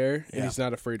it player and he's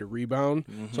not afraid to rebound.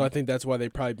 So I think that's why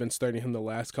they've probably been starting him the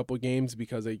last couple of games,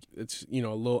 because it's a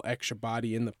little extra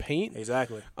body in the paint.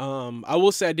 Exactly. I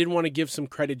will say I did want to give some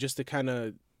credit just to kind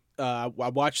of I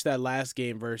watched that last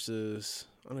game versus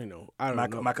I don't know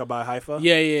Maccabi Haifa.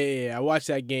 Yeah. I watched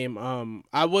that game.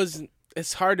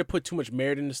 It's hard to put too much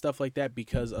merit into stuff like that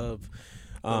because of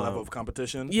the level of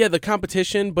competition. Yeah, the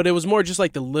competition, but it was more just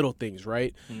like the little things,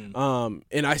 right? And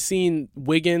I seen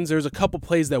Wiggins. There's a couple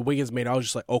plays that Wiggins made. I was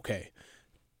just like, okay,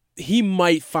 he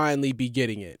might finally be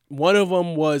getting it. One of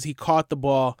them was he caught the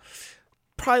ball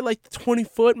probably like the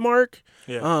 20-foot mark.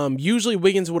 Yeah. Usually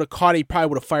Wiggins would have caught it. He probably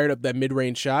would have fired up that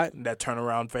mid-range shot. That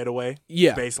turnaround fadeaway.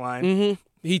 Yeah. Baseline.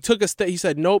 He took a step. He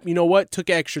said, "Nope." You know what? Took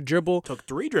an extra dribble. Took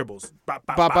 3 dribbles. Bop,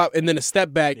 bop, Bop, bop. bop, and then a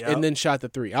step back, Yep. and then shot the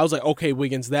 3. I was like, "Okay,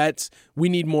 Wiggins, we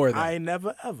need more of that." I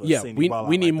never ever Yeah, seen we the ball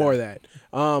need out like more of that.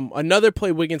 Another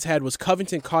play Wiggins had was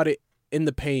Covington caught it in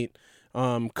the paint.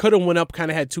 Could have went up,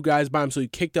 kind of had 2 guys by him, so he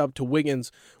kicked up to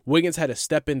Wiggins. Wiggins had a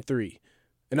step in 3,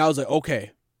 and I was like,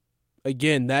 okay.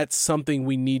 Again, that's something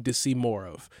we need to see more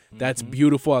of. That's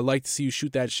beautiful. I'd like to see you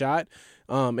shoot that shot.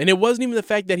 And it wasn't even the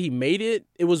fact that he made it.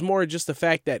 It was more just the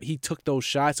fact that he took those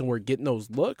shots and we're getting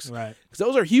those looks. Right. Because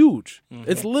those are huge.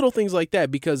 It's little things like that,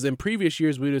 because in previous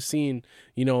years we would have seen,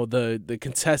 the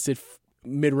contested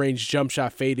mid-range jump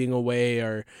shot fading away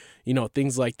or,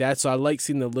 things like that. So I like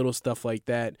seeing the little stuff like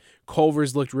that.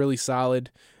 Culver's looked really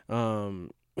solid.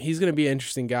 He's going to be an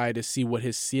interesting guy to see what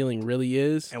his ceiling really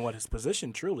is and what his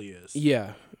position truly is.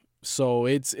 Yeah. So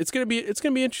it's gonna be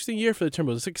an interesting year for the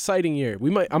Timberwolves. It's an exciting year.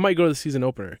 I might go to the season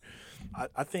opener.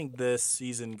 I think this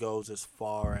season goes as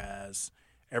far as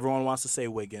everyone wants to say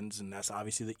Wiggins, and that's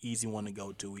obviously the easy one to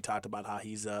go to. We talked about how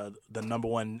he's the number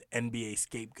 1 NBA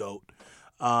scapegoat.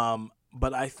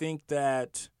 But I think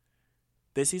that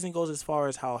this season goes as far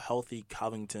as how healthy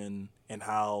Covington and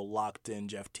how locked in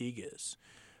Jeff Teague is.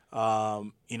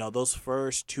 Those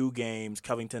first 2 games,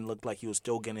 Covington looked like he was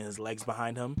still getting his legs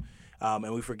behind him.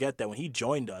 And we forget that when he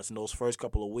joined us in those first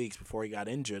couple of weeks before he got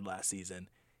injured last season,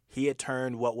 he had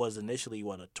turned what was initially,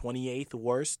 a 28th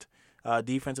worst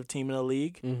defensive team in the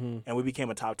league, and we became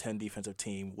a top 10 defensive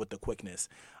team with the quickness.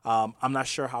 I'm not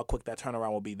sure how quick that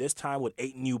turnaround will be this time with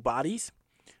 8 new bodies,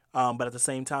 but at the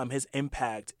same time, his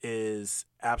impact is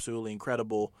absolutely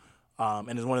incredible.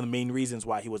 And is one of the main reasons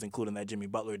why he was included in that Jimmy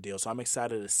Butler deal. So I'm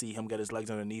excited to see him get his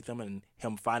legs underneath him and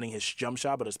him finding his jump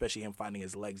shot, but especially him finding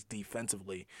his legs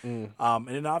defensively. And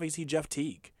then obviously Jeff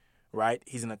Teague, right?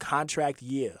 He's in a contract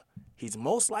year. He's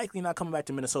most likely not coming back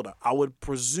to Minnesota. I would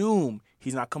presume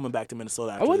he's not coming back to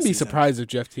Minnesota after I wouldn't this be season. surprised if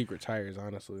Jeff Teague retires,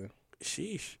 honestly.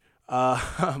 Sheesh.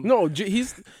 No,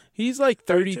 he's like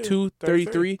 32,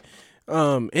 33.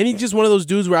 And he's just one of those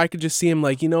dudes where I could just see him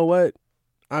like, you know what?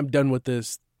 I'm done with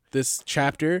this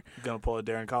chapter. Gonna pull a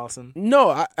Darren Collison?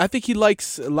 No, I think he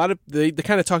likes a lot of. They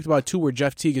kind of talked about too, where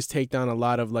Jeff Teague has taken on a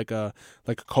lot of like a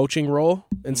coaching role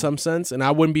in some sense, and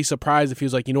I wouldn't be surprised if he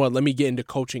was like, you know what, let me get into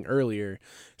coaching earlier,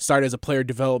 start as a player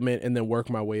development, and then work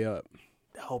my way up.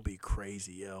 That would be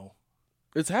crazy, yo.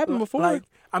 It's happened before.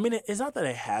 It's not that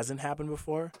it hasn't happened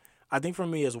before. I think for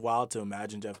me it's wild to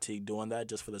imagine Jeff Teague doing that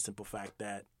just for the simple fact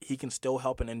that he can still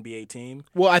help an NBA team.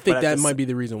 Well, I think that might be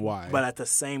the reason why. But at the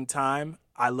same time,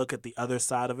 I look at the other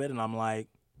side of it and I'm like,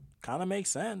 kind of makes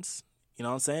sense. You know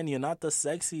what I'm saying? You're not the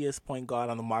sexiest point guard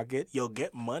on the market. You'll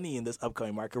get money in this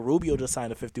upcoming market. Rubio just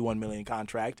signed a $51 million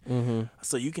contract.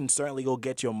 So you can certainly go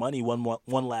get your money one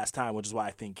last time, which is why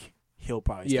I think he'll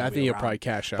probably I think he'll around. probably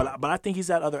cash out. But I think he's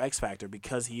that other X factor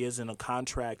because he is in a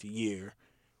contract year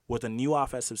with a new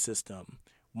offensive system,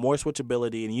 more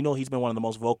switchability, and he's been one of the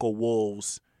most vocal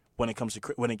wolves when it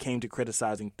came to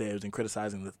criticizing Thibs and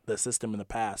criticizing the system in the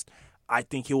past. I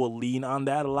think he will lean on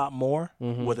that a lot more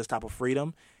with his type of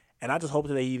freedom. And I just hope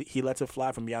that he lets it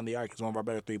fly from beyond the arc. He's one of our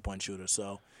better 3-point shooters.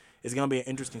 So it's going to be an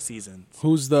interesting season.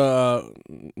 Who's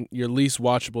your least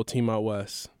watchable team out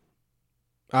west?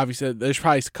 Obviously, there's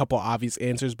probably a couple obvious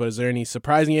answers, but is there any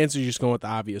surprising answers? You're just going with the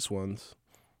obvious ones.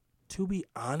 To be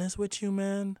honest with you,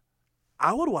 man,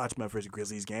 I would watch Memphis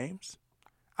Grizzlies games.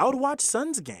 I would watch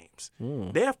Suns games.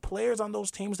 They have players on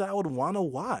those teams that I would want to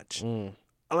watch.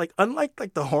 Like, unlike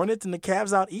like the Hornets and the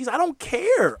Cavs out east, I don't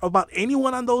care about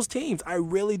anyone on those teams. I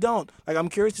really don't. Like, I'm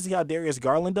curious to see how Darius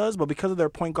Garland does, but because of their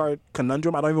point guard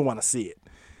conundrum, I don't even want to see it.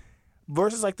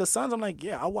 Versus like the Suns, I'm like,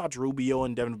 yeah, I'll watch Rubio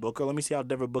and Devin Booker. Let me see how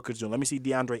Devin Booker's doing. Let me see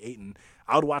DeAndre Ayton.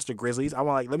 I would watch the Grizzlies.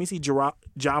 Let me see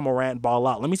John Morant ball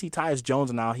out. Let me see Tyus Jones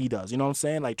and how he does. You know what I'm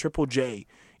saying? Like Triple J.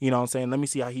 You know what I'm saying? Let me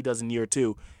see how he does in year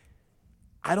 2.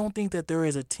 I don't think that there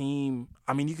is a team.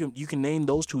 I mean, you can name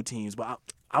those 2 teams, but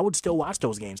I would still watch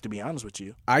those games, to be honest with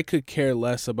you. I could care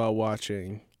less about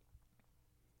watching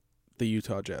the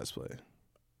Utah Jazz play.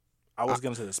 I was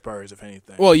going to say the Spurs, if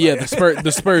anything. Well, yeah,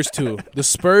 the Spurs too. The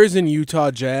Spurs and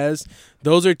Utah Jazz,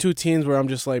 those are 2 teams where I'm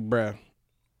just like, bruh,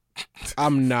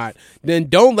 I'm not. Then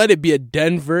don't let it be a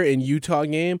Denver and Utah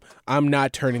game. I'm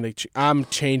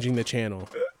changing the channel.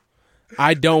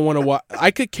 I don't want to watch.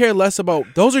 I could care less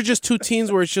about. Those are just 2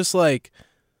 teams where it's just like,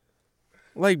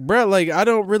 bruh, like I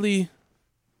don't really.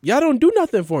 Y'all don't do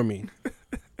nothing for me.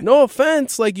 No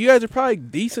offense. Like, you guys are probably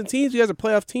decent teams. You guys are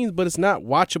playoff teams, but it's not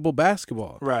watchable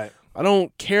basketball. Right. I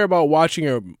don't care about watching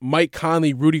a Mike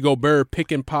Conley, Rudy Gobert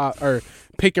pick and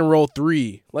roll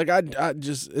 3. Like, I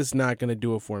just, it's not going to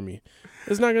do it for me.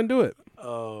 It's not going to do it.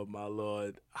 Oh, my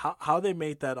Lord. How they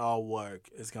make that all work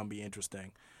is going to be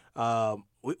interesting.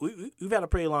 We've had a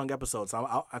pretty long episode,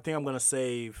 so I think I'm going to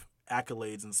save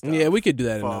accolades and stuff. Yeah, we could do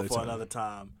that for another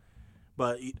time.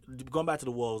 But going back to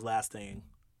the Wolves, last thing,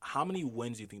 how many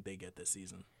wins do you think they get this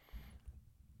season?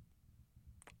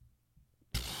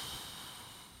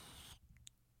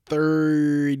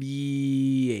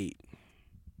 38.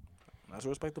 That's a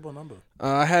respectable number.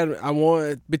 I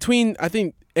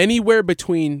think anywhere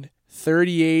between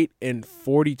 38 and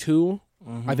 42.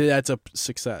 I think that's a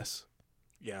success.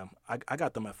 Yeah, I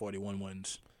got them at 41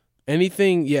 wins.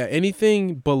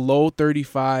 Anything below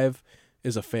 35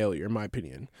 is a failure, in my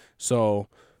opinion. So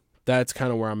that's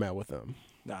kind of where I'm at with them.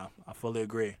 Nah, I fully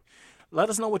agree. Let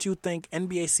us know what you think.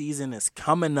 NBA season is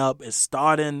coming up. It's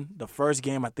starting. The first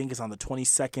game, I think, is on the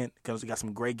 22nd because we got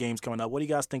some great games coming up. What do you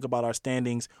guys think about our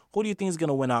standings? Who do you think is going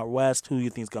to win out west? Who do you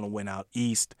think is going to win out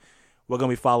east? We're going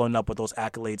to be following up with those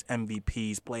accolades,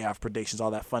 MVPs, playoff predictions,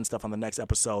 all that fun stuff on the next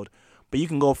episode. But you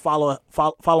can go follow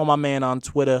my man on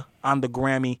Twitter, on the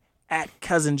Grammy, at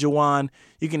Cousin Juwan.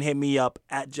 You can hit me up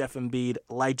at Jeff Embiid,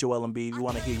 like Joel Embiid. We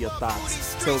want to hear your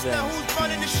thoughts. Till then. Now who's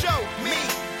running the show? Me.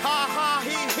 Ha ha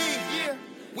he. Yeah.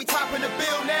 We topping the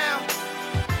bill now.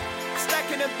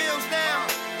 Stacking the bills now.